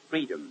positive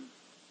freedom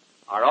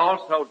are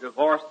also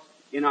divorced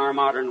in our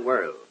modern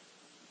world,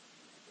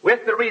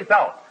 with the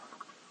result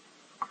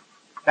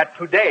that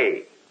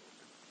today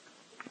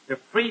the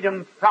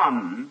freedom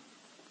from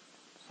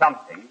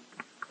something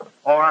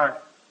or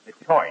the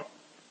choice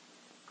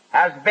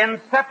has been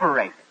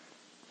separated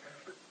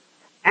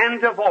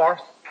and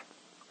divorced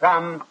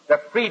from the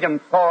freedom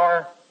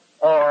for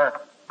or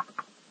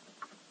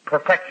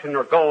perfection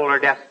or goal or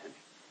destiny.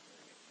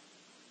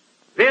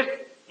 This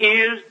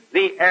is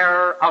the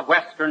error of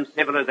Western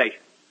civilization.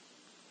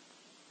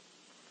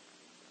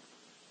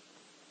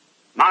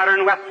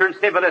 Modern Western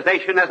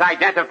civilization has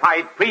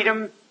identified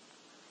freedom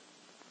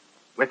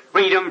with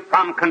freedom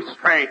from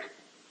constraint,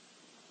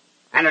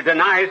 and it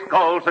denies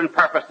goals and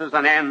purposes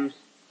and ends.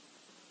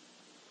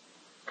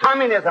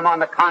 Communism, on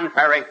the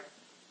contrary,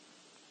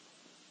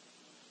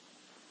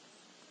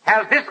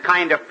 has this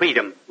kind of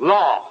freedom: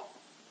 law,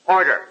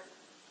 order,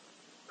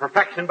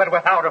 perfection, but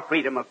without a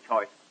freedom of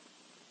choice.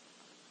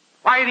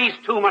 Why these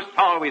two must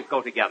always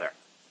go together.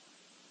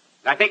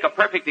 And I think a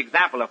perfect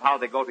example of how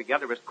they go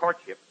together is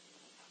courtship.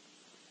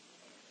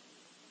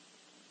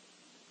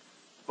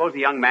 Suppose a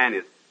young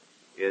man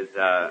is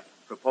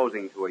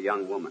proposing to a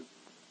young woman.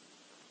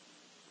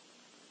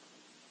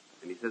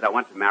 And he says, I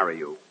want to marry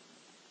you.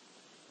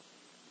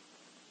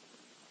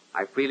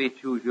 I freely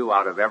choose you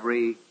out of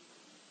every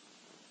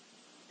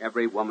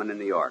woman in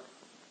New York.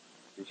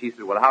 And she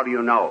said, well, how do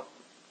you know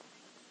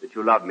that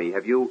you love me?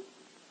 Have you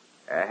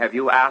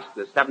asked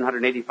the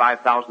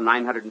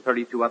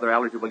 785,932 other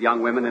eligible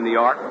young women in New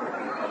York?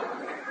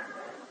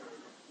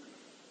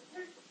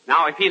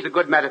 Now, if he's a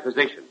good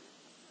metaphysician,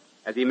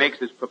 as he makes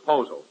his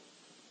proposal,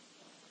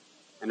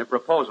 and a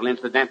proposal,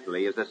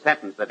 incidentally, is a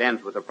sentence that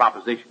ends with a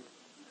proposition.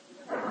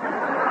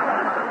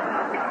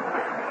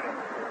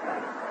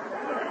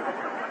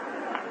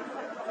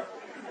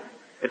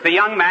 It's a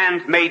young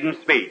man's maiden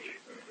speech.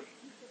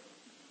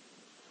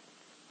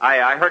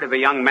 I heard of a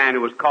young man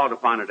who was called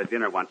upon at a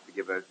dinner once to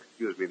give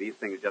excuse me, these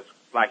things just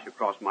flash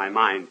across my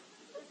mind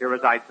here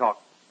as I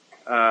talk.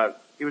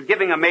 He was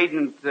giving a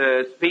maiden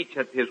speech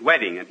at his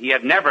wedding, and he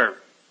had never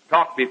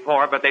talked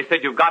before, but they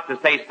said, you've got to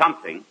say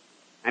something.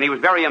 And he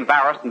was very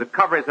embarrassed, and to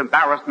cover his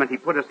embarrassment, he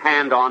put his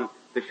hand on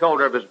the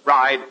shoulder of his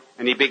bride,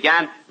 and he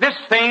began, this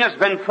thing has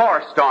been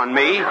forced on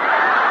me.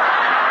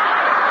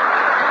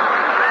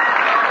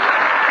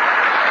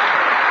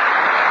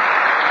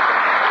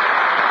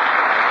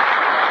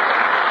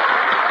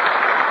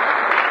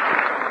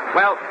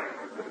 Well,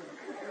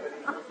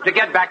 to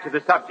get back to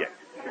the subject.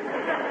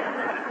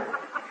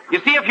 You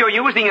see, if you're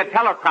using a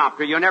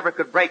teleprompter, you never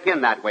could break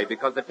in that way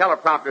because the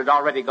teleprompter had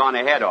already gone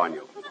ahead on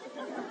you.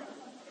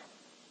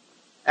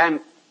 And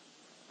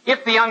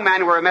if the young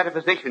man were a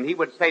metaphysician, he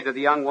would say to the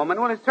young woman,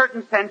 well, in a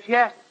certain sense,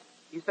 yes.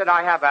 He said,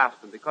 I have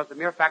asked them because the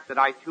mere fact that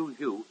I choose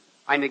you,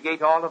 I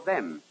negate all of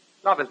them.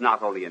 Love is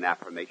not only an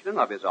affirmation,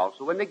 love is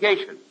also a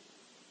negation.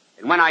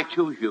 And when I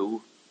choose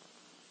you,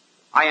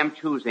 I am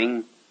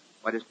choosing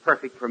what is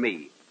perfect for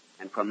me.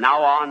 And from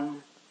now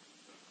on,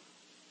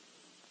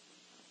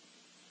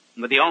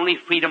 the only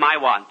freedom I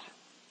want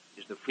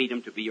is the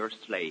freedom to be your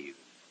slave.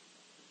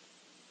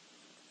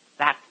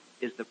 That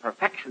is the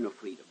perfection of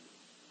freedom.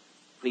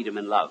 Freedom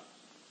in love.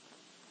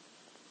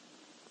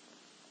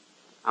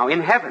 Now,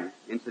 in heaven,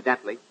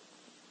 incidentally,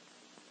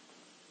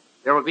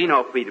 there will be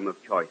no freedom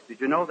of choice.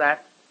 Did you know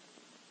that?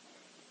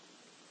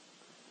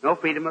 No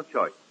freedom of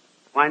choice.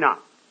 Why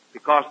not?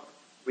 Because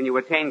When you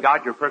attain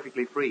God, you're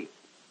perfectly free.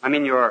 I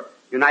mean, you're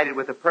united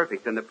with the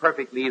perfect, and the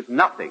perfect leaves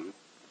nothing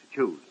to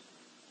choose.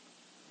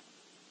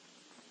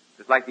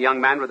 Just like the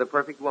young man with the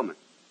perfect woman.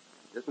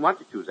 He doesn't want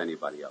to choose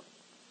anybody else.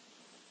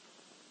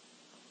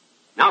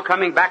 Now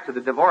coming back to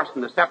the divorce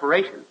and the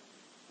separation.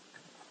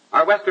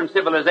 Our Western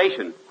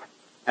civilization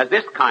has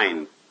this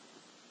kind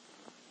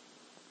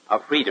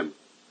of freedom.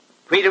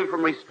 Freedom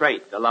from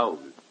restraint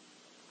alone.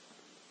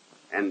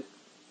 And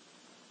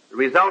the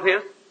result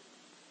is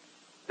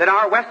that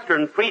our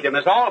Western freedom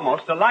is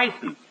almost a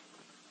license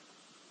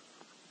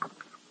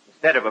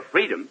instead of a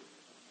freedom.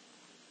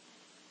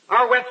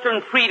 Our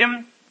Western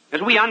freedom,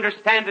 as we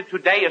understand it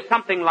today, is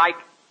something like,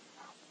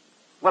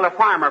 well, a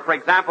farmer, for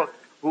example,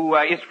 who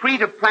is free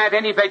to plant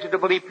any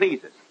vegetable he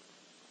pleases.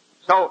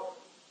 So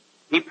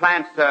he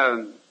plants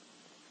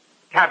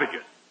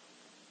cabbages.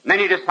 And then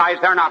he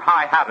decides they're not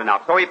high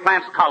enough, so he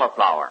plants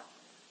cauliflower,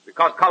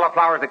 because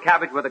cauliflower is a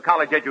cabbage with a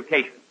college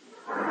education.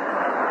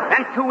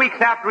 Then 2 weeks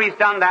after he's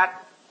done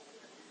that,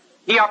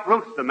 he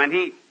uproots them and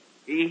he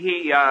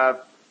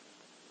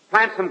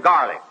plants some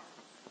garlic.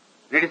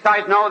 And he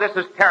decides, no, this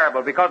is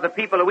terrible, because the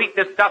people who eat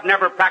this stuff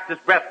never practice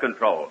breath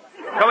control.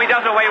 So he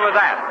does away with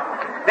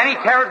that. Then he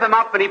tears them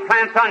up and he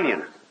plants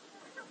onions.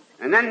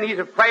 And then he's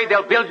afraid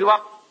they'll build you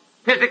up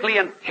physically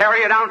and tear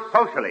you down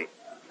socially.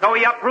 So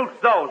he uproots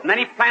those, and then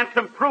he plants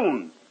some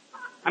prunes.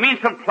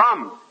 Some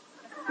plums.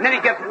 And then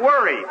he gets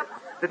worried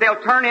that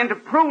they'll turn into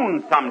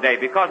prunes someday,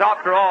 because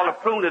after all, a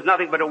prune is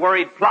nothing but a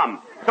worried plum.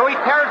 So he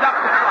tears up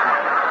the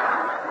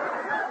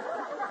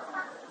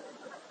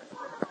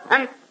plum.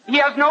 And he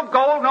has no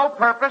goal, no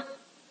purpose.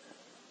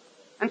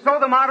 And so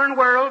the modern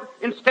world,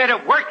 instead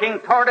of working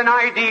toward an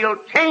ideal,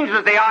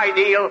 changes the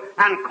ideal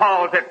and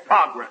calls it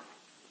progress.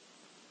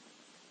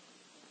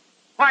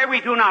 Why,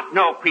 we do not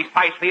know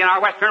precisely in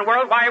our Western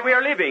world why we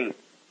are living.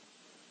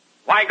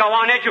 Why go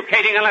on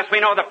educating unless we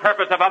know the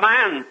purpose of a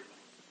man?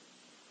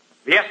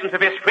 The essence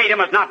of his freedom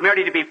is not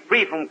merely to be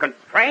free from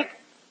constraint,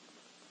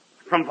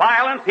 from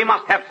violence. He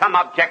must have some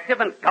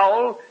objective and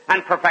goal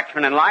and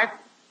perfection in life.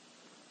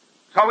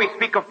 So we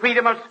speak of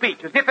freedom of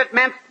speech as if it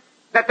meant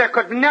that there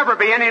could never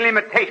be any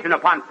limitation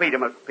upon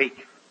freedom of speech.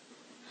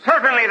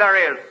 Certainly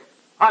there is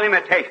a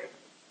limitation.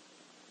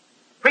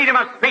 Freedom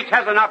of speech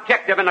has an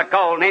objective and a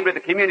goal, namely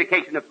the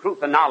communication of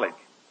truth and knowledge.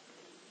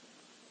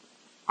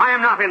 I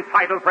am not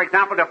entitled, for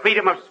example, to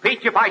freedom of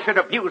speech if I should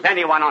abuse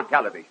anyone on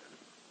television.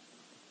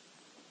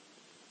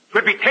 It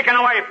should be taken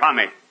away from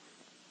me.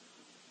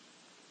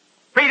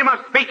 Freedom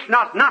of speech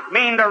does not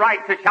mean the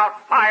right to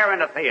shout fire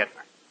in a theater.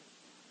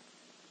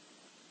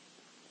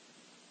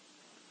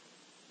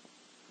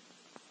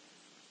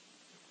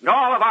 And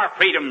all of our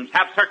freedoms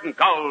have certain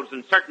goals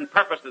and certain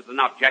purposes and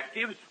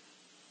objectives.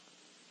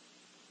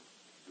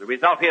 The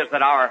result is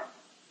that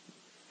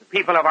the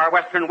people of our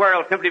Western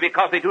world, simply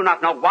because they do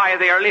not know why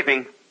they are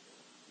living,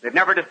 they've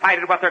never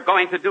decided what they're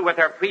going to do with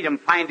their freedom,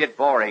 find it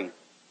boring.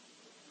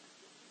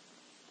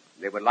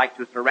 They would like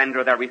to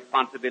surrender their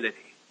responsibility.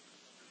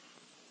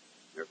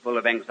 They're full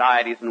of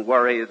anxieties and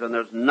worries, and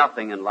there's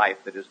nothing in life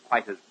that is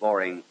quite as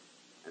boring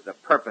as a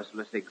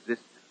purposeless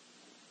existence.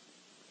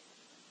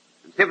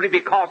 And simply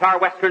because our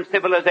Western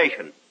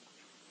civilization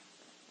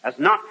has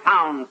not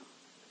found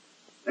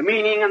the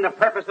meaning and the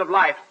purpose of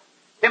life,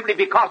 simply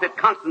because it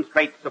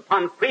concentrates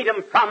upon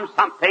freedom from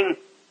something,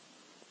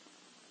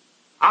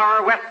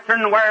 our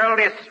Western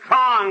world is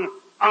strong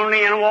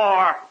only in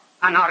war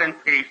and not in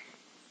peace.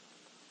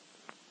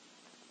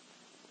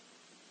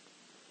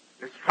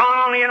 It's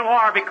strong only in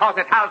war because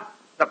it has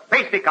the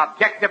basic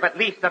objective, at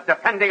least, of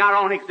defending our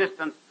own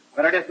existence.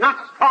 But it is not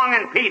strong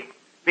in peace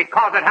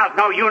because it has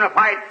no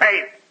unified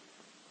faith,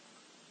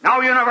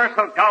 no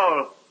universal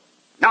goal,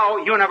 no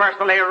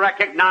universally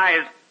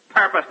recognized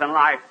purpose in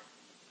life.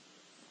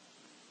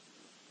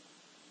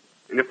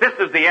 And if this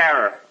is the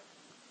error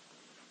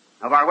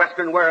of our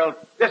Western world,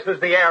 this is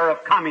the error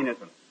of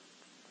communism.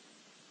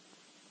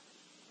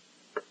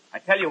 I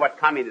tell you what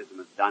communism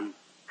has done.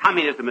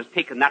 Communism has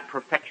taken that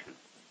perfection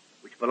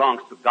which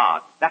belongs to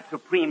God, that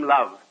supreme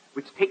love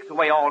which takes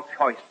away all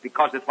choice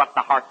because it's what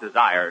the heart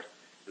desires.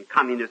 And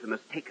communism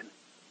has taken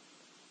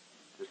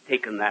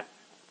that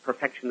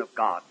perfection of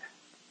God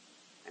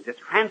and has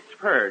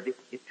transferred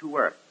it to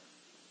earth.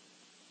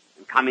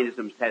 And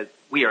communism says,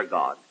 we are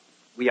God.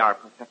 We are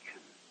perfection.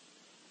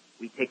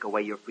 We take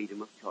away your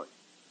freedom of choice.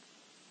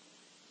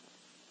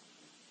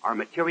 Our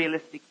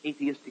materialistic,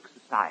 atheistic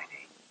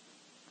society,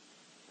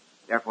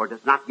 therefore,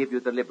 does not give you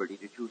the liberty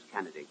to choose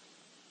candidates.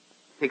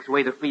 It takes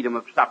away the freedom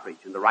of suffrage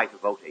and the right of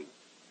voting.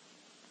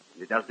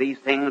 And it does these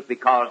things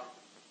because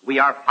we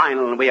are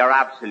final and we are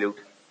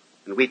absolute,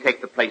 and we take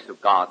the place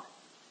of God.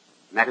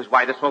 And that is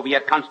why the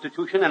Soviet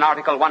Constitution in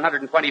Article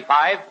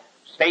 125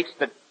 states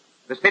that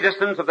the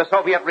citizens of the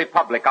Soviet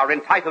Republic are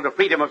entitled to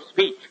freedom of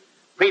speech,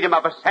 freedom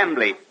of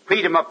assembly,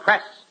 freedom of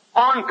press,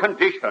 on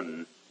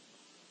condition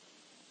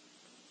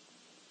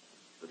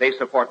that they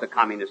support the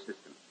communist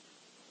system.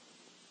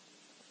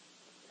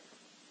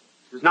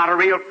 This is not a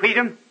real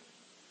freedom.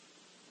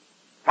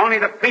 It's only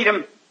the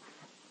freedom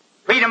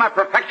Freedom of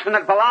perfection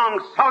that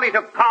belongs solely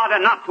to God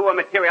and not to a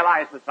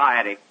materialized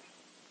society.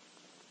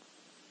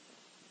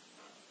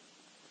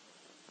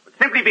 But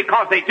simply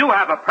because they do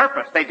have a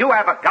purpose, they do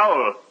have a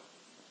goal,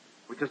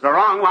 which is the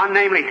wrong one,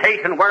 namely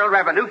hate and world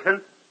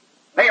revolution,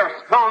 they are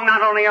strong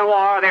not only in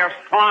war, they are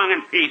strong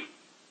in peace.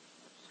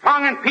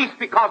 Strong in peace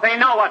because they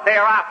know what they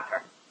are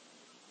after.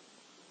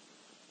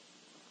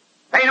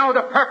 They know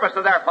the purpose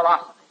of their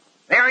philosophy.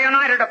 They are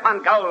united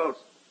upon goals.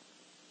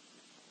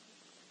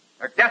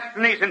 Their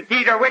destinies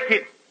indeed are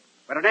wicked,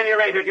 but at any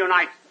rate it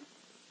unites them.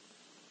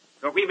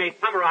 So we may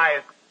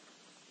summarize,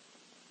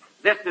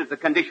 this is the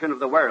condition of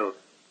the world.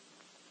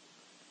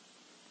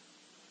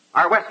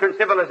 Our Western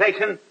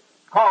civilization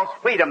calls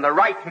freedom the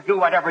right to do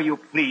whatever you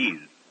please.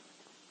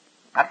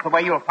 That's the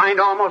way you'll find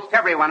almost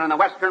everyone in the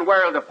Western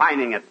world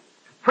defining it.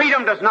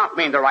 Freedom does not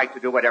mean the right to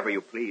do whatever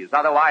you please.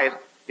 Otherwise,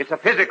 it's a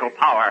physical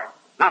power,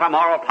 not a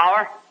moral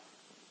power.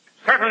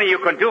 Certainly you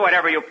can do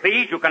whatever you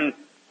please. You can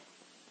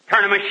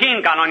turn a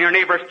machine gun on your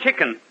neighbor's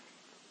chicken.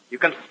 You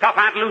can stuff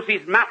Aunt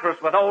Lucy's mattress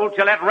with old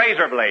Gillette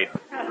razor blades.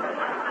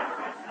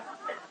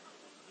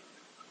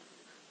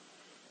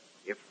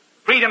 If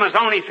freedom is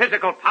only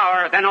physical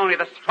power, then only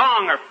the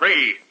strong are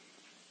free.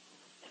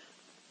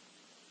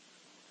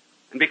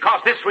 And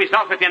because this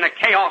resulted in a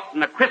chaos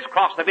and a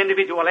crisscross of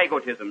individual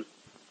egotisms,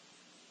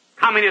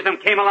 communism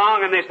came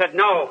along and they said,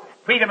 no,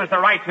 freedom is the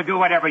right to do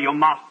whatever you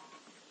must.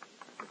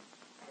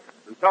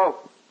 And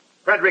so,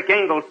 Frederick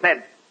Engels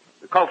said,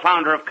 the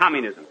co-founder of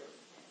communism,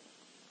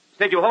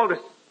 said you hold a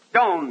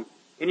stone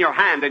in your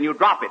hand and you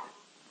drop it.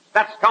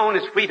 That stone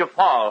is free to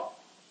fall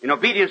in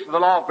obedience to the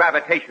law of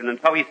gravitation, and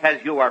so he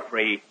says you are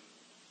free,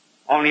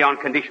 only on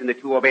condition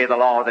that you obey the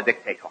law of the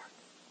dictator.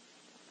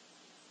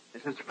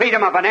 This is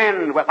freedom of an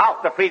end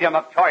without the freedom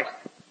of choice.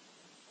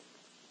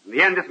 And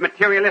the end is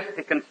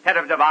materialistic instead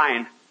of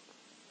divine.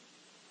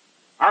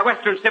 Our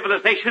Western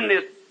civilization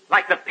is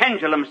like the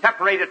pendulum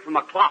separated from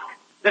a clock.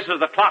 This is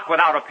the clock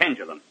without a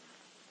pendulum.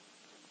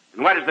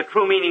 And what is the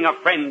true meaning of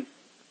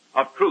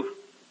truth?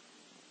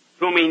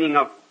 True meaning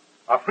of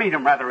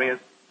freedom, rather, is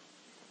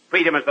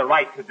freedom is the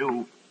right to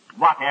do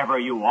whatever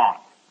you want.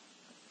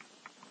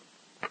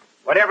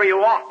 Whatever you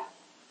want.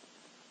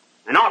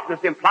 And oughtness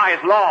implies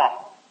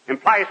law,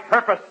 implies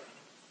purpose.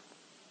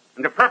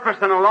 And the purpose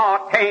and the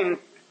law attained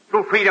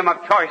through freedom of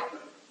choice.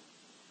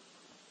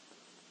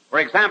 For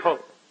example,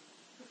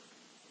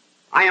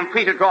 I am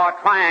free to draw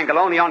a triangle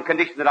only on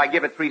condition that I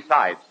give it 3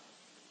 sides.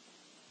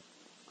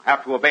 I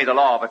have to obey the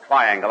law of a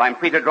triangle. I'm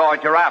free to draw a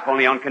giraffe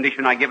only on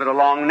condition I give it a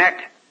long neck.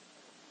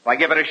 If I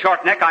give it a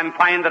short neck, I'm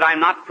finding that I'm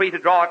not free to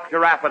draw a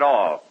giraffe at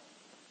all.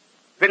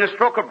 If in a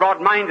stroke of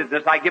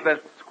broad-mindedness I give a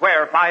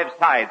square 5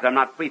 sides, I'm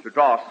not free to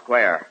draw a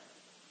square.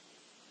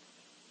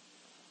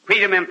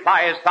 Freedom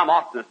implies some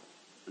oughtness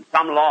and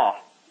some law.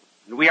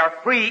 And we are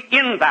free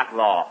in that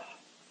law.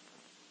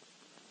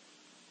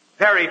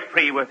 Very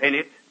free within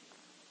it.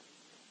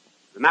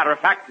 As a matter of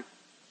fact, if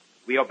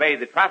we obey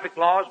the traffic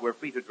laws, we're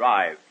free to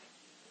drive.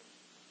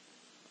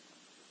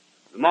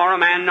 The more a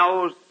man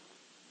knows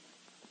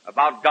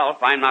about golf,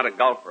 I'm not a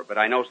golfer, but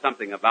I know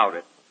something about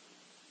it.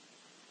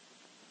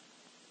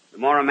 The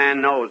more a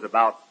man knows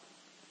about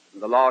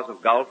the laws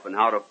of golf and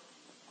how to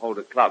hold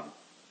a club,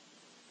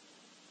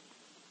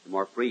 the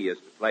more free he is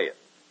to play it.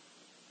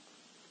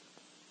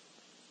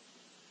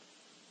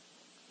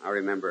 I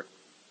remember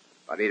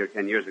about 8 or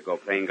 10 years ago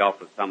playing golf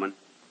with someone,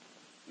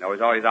 and I was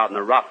always out in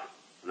the rough.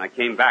 When I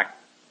came back,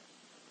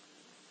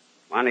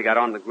 finally got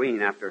on the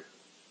green after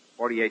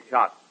 48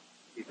 shots.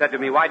 He said to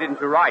me, "Why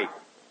didn't you write?"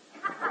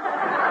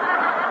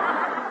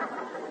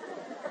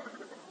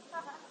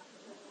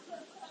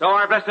 So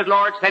our blessed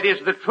Lord said, "It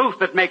is the truth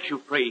that makes you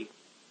free."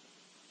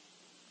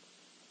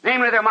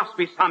 Namely, there must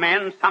be some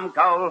end, some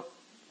goal.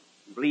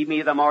 Believe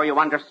me, the more you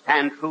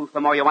understand truth,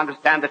 the more you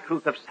understand the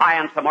truth of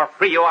science, the more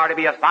free you are to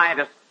be a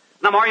scientist.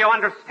 The more you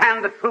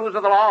understand the truths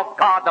of the law of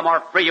God, the more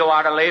free you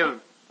are to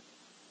live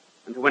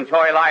and to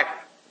enjoy life.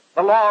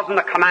 The laws and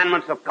the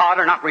commandments of God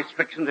are not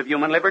restrictions of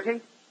human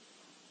liberty.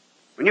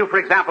 When you, for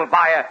example,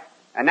 buy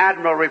an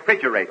Admiral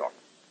refrigerator,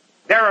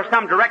 there are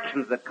some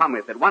directions that come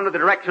with it. One of the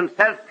directions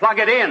says, plug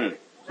it in.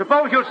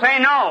 Suppose you say,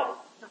 no,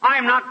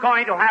 I'm not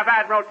going to have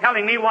Admiral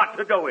telling me what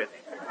to do with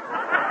it.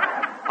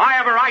 I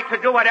have a right to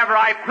do whatever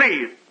I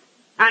please,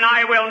 and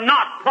I will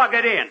not plug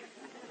it in.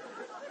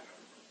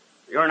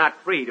 You're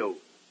not free to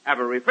have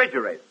a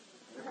refrigerator.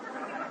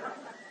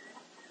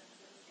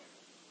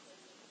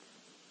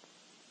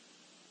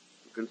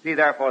 You can see,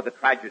 therefore, the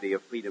tragedy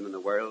of freedom in the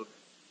world.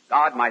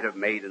 God might have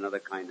made another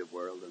kind of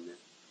world than this.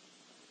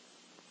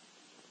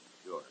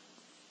 Sure.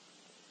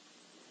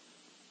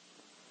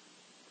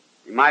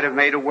 He might have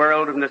made a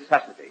world of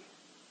necessity,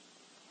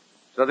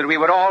 so that we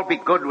would all be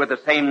good with the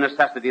same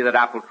necessity that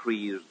apple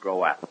trees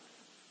grow apples.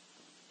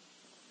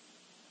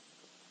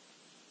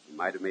 He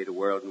might have made a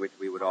world in which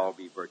we would all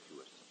be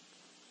virtuous,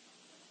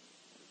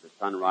 as the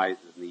sun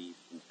rises in the east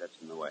and sets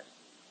in the west.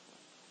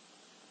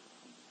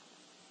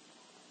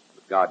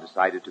 But God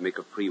decided to make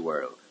a free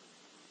world.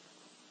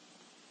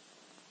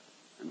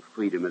 And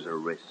freedom is a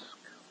risk.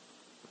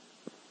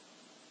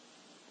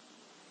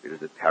 It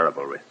is a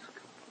terrible risk.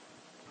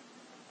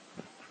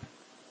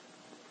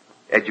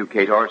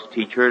 Educators,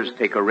 teachers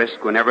take a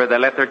risk whenever they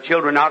let their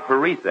children out for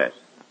recess.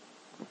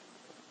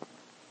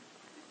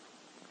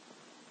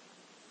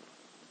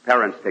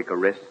 Parents take a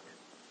risk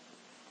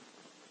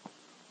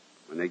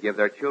when they give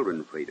their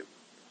children freedom.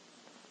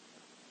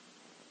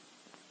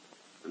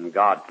 And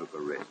God took a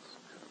risk.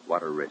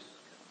 What a risk.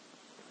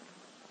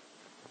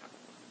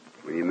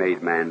 When He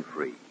made man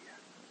free.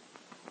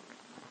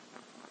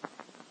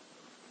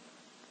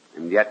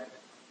 And yet,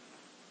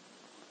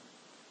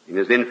 in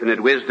His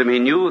infinite wisdom, He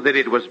knew that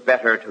it was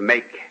better to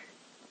make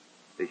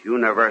this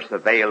universe a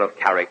vale of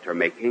character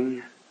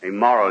making, a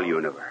moral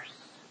universe.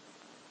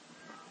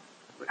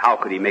 But how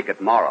could He make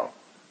it moral?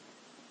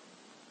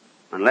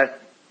 Unless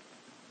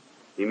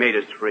He made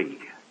us free.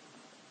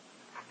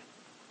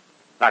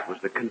 That was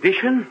the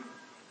condition.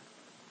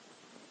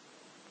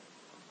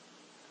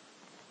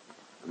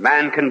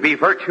 Man can be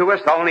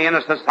virtuous only in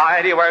a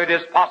society where it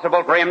is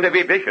possible for him to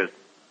be vicious.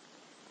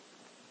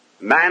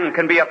 Man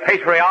can be a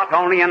patriot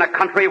only in a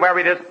country where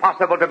it is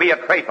possible to be a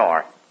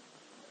traitor.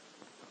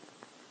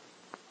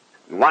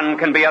 One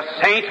can be a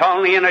saint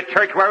only in a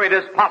church where it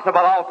is possible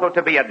also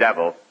to be a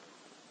devil.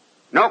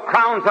 No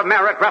crowns of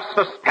merit rest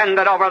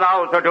suspended over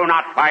those who do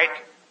not fight.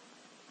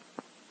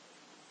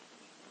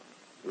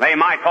 They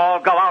might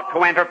all go out to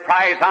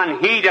enterprise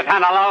unheeded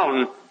and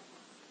alone,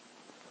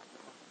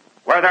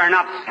 were there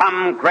not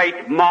some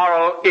great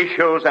moral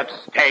issues at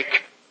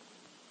stake.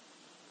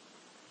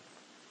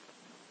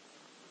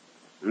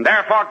 And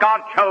therefore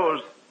God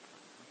chose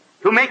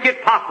to make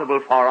it possible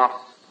for us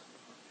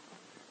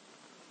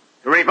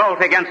to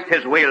revolt against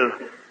His will.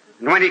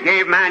 And when He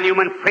gave man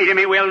human freedom,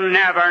 He will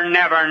never,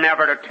 never,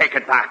 never to take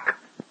it back.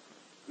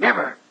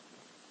 Never.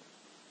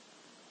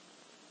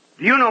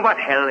 Do you know what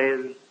hell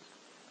is?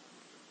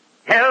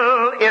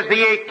 Hell is the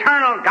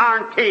eternal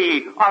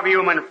guarantee of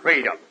human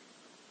freedom.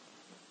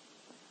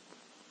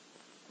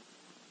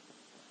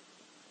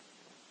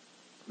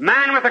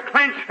 Man with a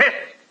clenched fist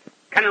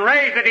can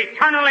raise it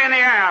eternally in the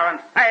air and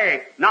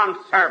say, non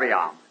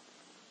serviam,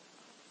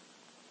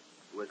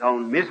 to his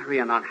own misery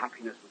and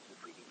unhappiness which he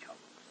freely chose.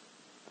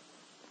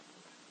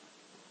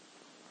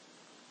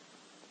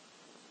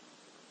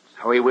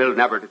 So He willed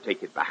never to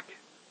take it back.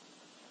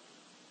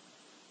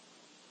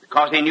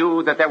 Because He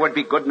knew that there would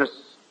be goodness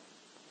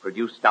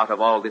produced out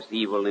of all this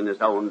evil in His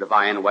own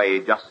divine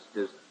way, just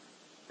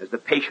as the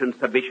patient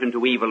submission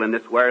to evil in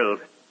this world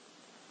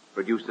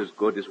produces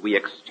good as we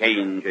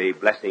exchange a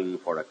blessing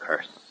for a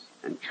curse,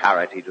 and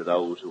charity to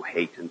those who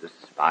hate and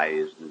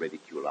despise and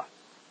ridicule us.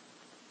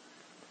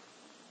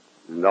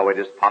 And though it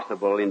is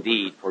possible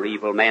indeed for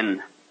evil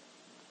men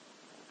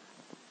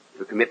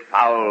to commit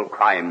foul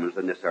crimes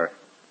on this earth,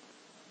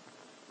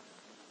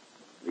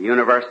 the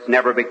universe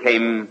never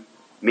became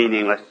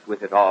meaningless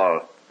with it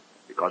all,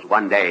 because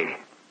one day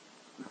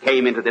He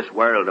came into this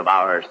world of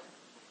ours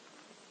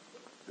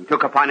and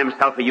took upon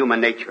Himself a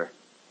human nature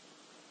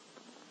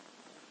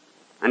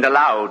and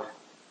allowed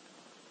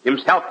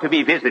Himself to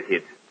be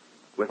visited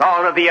with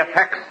all of the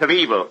effects of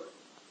evil.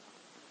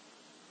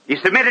 He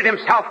submitted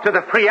Himself to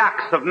the free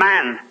acts of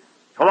man,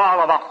 to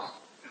all of us.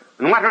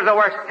 And what was the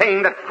worst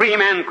thing that free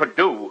men could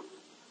do?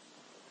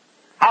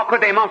 How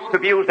could they most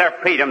abuse their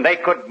freedom? They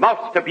could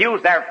most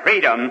abuse their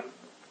freedom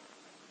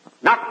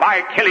not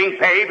by killing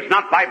babes,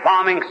 not by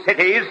bombing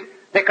cities.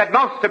 They could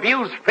most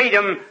abuse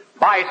freedom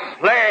by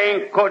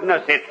slaying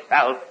goodness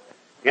itself.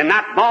 In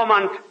that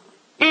moment,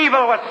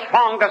 evil was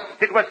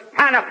strongest. It was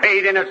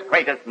panoplied in its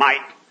greatest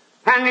might.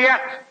 And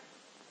yet,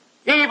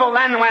 evil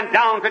then went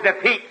down to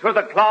defeat through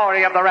the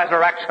glory of the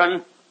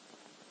resurrection.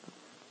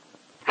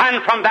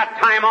 And from that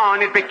time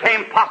on, it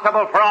became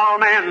possible for all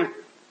men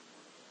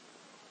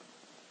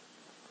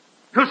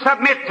to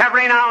submit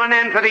every now and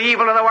then to the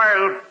evil of the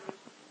world,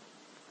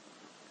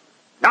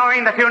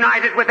 knowing that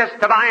united with this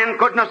divine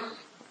goodness,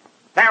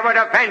 there would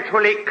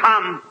eventually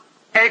come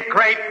a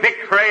great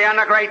victory and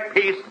a great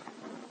peace.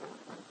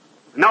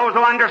 And those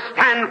who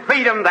understand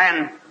freedom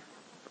then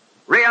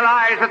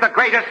realize that the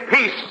greatest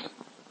peace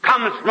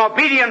comes from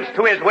obedience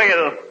to His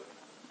will.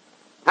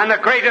 And the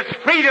greatest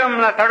freedom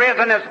that there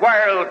is in this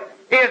world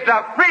is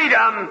the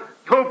freedom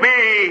to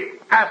be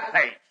a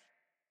saint.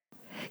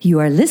 You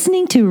are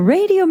listening to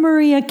Radio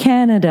Maria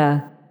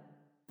Canada.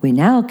 We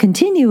now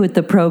continue with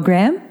the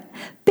program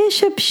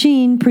Bishop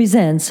Sheen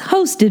Presents,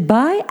 hosted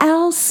by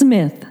Al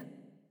Smith.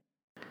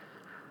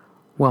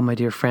 Well, my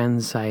dear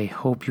friends, I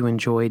hope you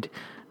enjoyed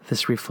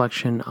this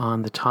reflection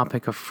on the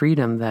topic of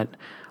freedom that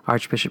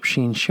Archbishop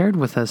Sheen shared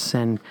with us,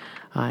 and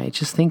I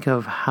just think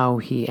of how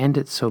he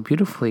ended so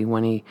beautifully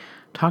when he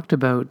talked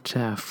about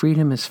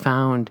freedom is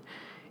found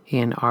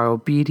in our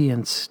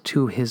obedience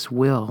to His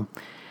will.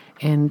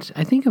 And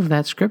I think of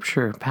that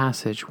scripture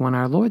passage when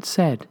our Lord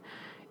said,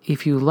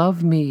 "If you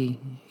love me,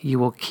 you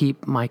will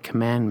keep my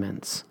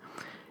commandments."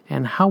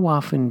 And how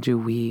often do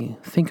we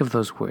think of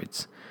those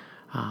words?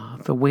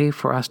 The way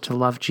for us to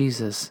love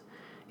Jesus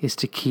is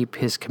to keep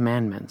His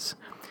commandments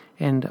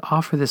and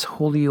offer this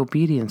holy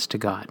obedience to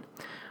God,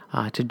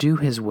 to do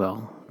His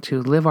will,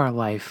 to live our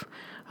life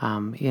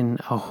in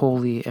a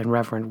holy and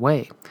reverent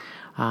way.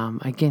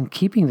 Again,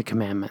 keeping the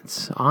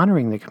commandments,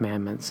 honoring the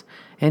commandments,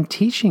 and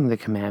teaching the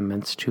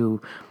commandments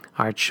to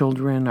our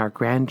children, our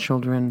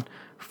grandchildren,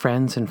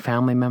 friends, and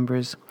family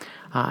members.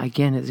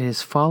 Again, it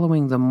is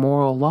following the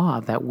moral law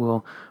that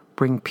will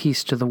bring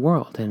peace to the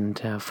world. And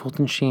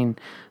Fulton Sheen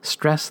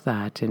stressed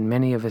that in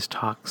many of his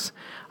talks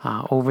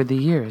over the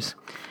years.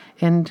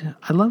 And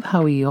I love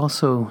how he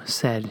also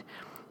said,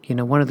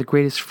 one of the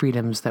greatest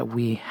freedoms that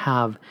we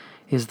have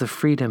is the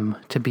freedom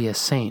to be a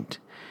saint.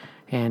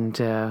 And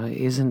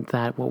isn't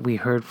that what we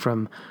heard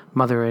from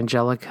Mother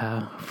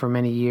Angelica for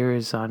many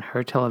years on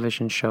her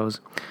television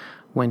shows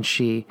when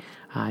she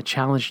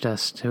challenged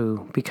us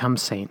to become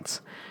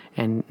saints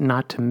and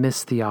not to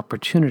miss the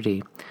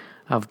opportunity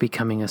of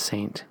becoming a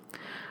saint?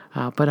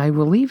 But I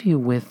will leave you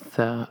with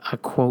a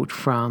quote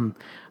from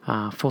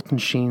Fulton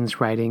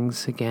Sheen's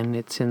writings. Again,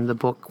 it's in the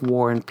book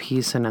War and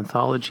Peace, an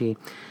Anthology,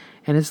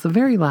 and it's the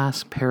very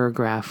last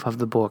paragraph of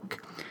the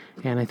book,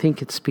 and I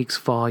think it speaks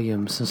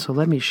volumes, and so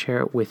let me share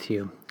it with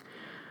you.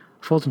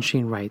 Fulton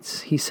Sheen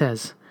writes, he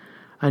says,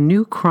 "A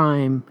new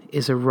crime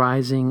is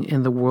arising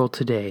in the world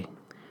today.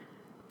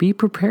 Be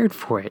prepared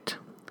for it.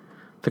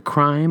 The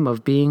crime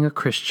of being a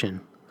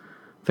Christian,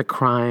 the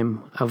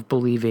crime of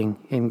believing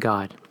in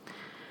God."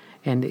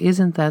 And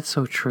isn't that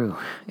so true?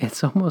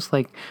 It's almost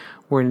like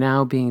we're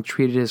now being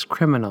treated as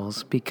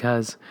criminals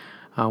because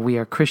we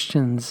are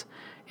Christians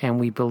and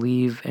we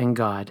believe in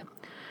God.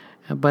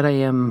 But I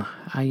am,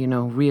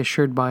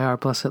 reassured by our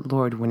blessed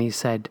Lord when he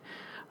said,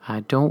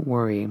 don't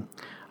worry.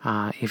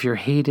 If you're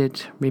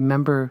hated,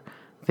 remember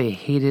they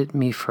hated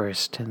me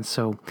first. And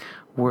so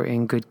we're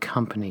in good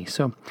company.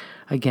 So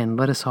again,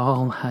 let us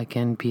all,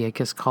 be,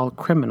 called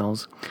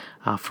criminals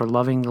for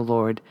loving the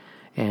Lord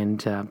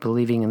and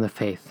believing in the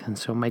faith. And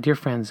so, my dear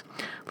friends,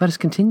 let us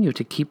continue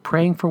to keep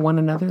praying for one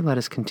another. Let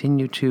us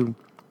continue to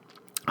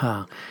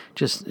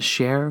just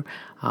share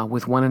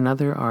with one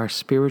another our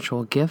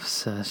spiritual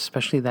gifts,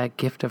 especially that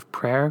gift of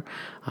prayer,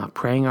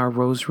 praying our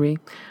rosary.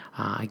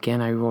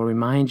 Again, I will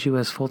remind you,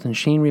 as Fulton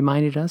Sheen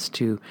reminded us,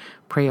 to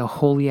pray a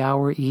holy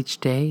hour each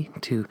day,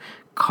 to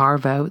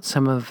carve out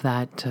some of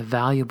that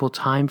valuable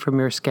time from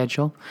your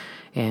schedule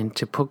and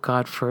to put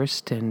God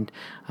first. And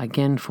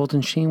again,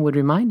 Fulton Sheen would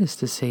remind us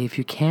to say, if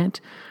you can't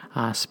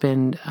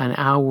spend an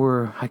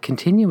hour, a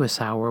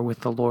continuous hour with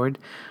the Lord,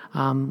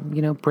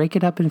 break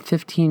it up in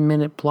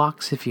 15-minute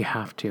blocks if you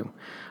have to.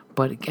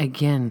 But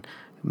again,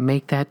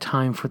 make that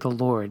time for the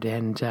Lord.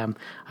 And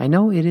I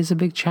know it is a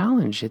big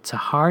challenge. It's a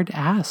hard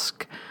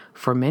ask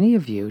for many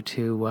of you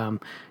to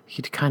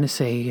kind of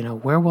say,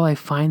 where will I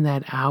find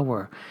that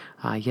hour?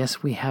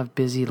 Yes, we have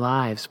busy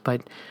lives,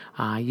 but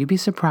you'd be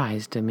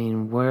surprised. I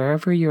mean,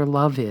 wherever your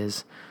love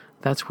is,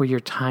 that's where your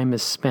time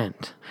is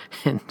spent.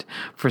 And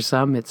for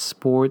some, it's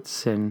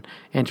sports and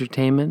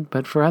entertainment,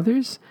 but for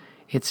others,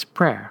 it's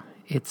prayer.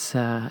 It's,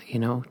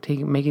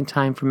 making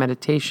time for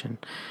meditation.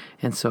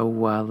 And so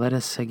let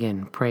us,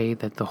 again, pray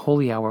that the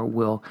holy hour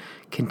will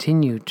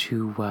continue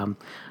to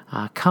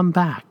come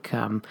back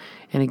and,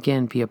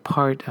 again, be a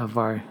part of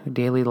our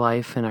daily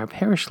life and our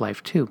parish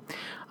life, too.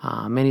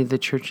 Many of the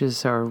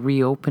churches are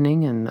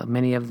reopening, and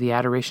many of the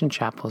adoration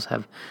chapels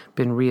have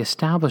been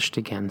reestablished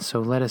again. So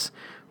let us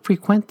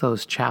frequent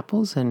those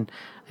chapels and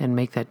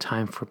make that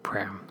time for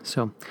prayer.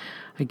 So,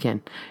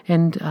 again,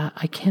 and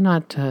I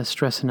cannot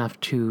stress enough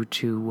to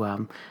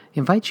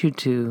invite you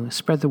to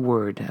spread the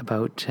word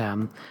about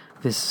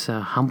this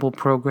humble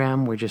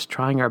program. We're just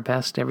trying our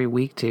best every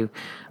week to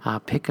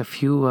pick a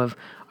few of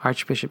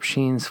Archbishop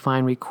Sheen's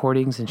fine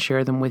recordings and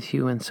share them with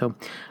you. And so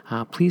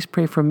please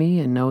pray for me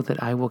and know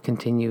that I will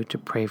continue to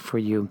pray for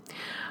you.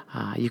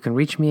 You can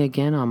reach me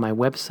again on my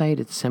website.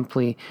 It's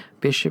simply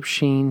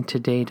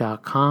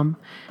bishopsheentoday.com.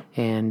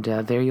 And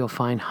there you'll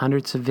find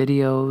hundreds of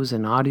videos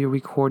and audio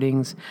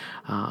recordings,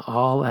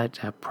 all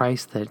at a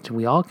price that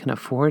we all can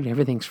afford.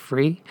 Everything's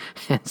free.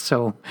 And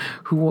so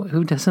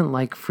who doesn't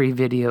like free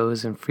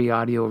videos and free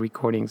audio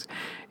recordings?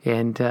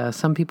 And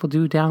some people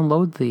do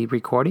download the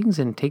recordings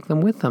and take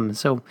them with them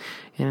and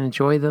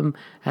enjoy them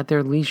at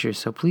their leisure.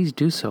 So please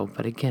do so.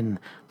 But again,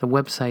 the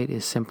website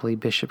is simply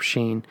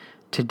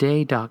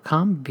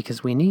bishopsheentoday.com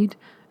because we need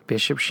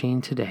Bishop Sheen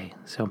today.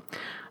 So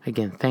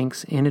again,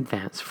 thanks in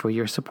advance for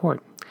your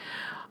support.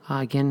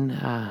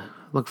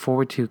 Look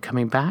forward to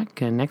coming back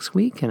next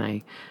week.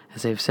 And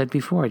as I've said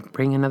before, I'd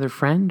bring another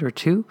friend or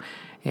two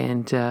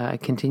and I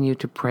continue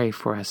to pray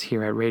for us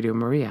here at Radio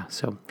Maria.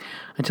 So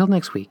until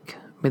next week,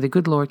 may the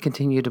good Lord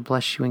continue to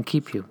bless you and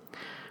keep you.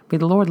 May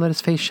the Lord let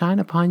his face shine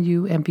upon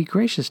you and be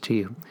gracious to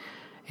you.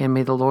 And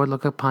may the Lord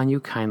look upon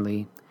you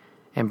kindly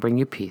and bring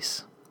you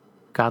peace.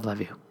 God love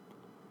you.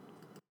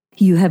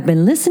 You have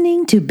been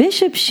listening to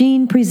Bishop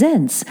Sheen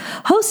Presents,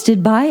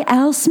 hosted by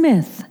Al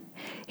Smith,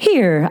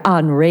 here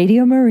on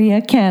Radio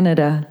Maria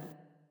Canada.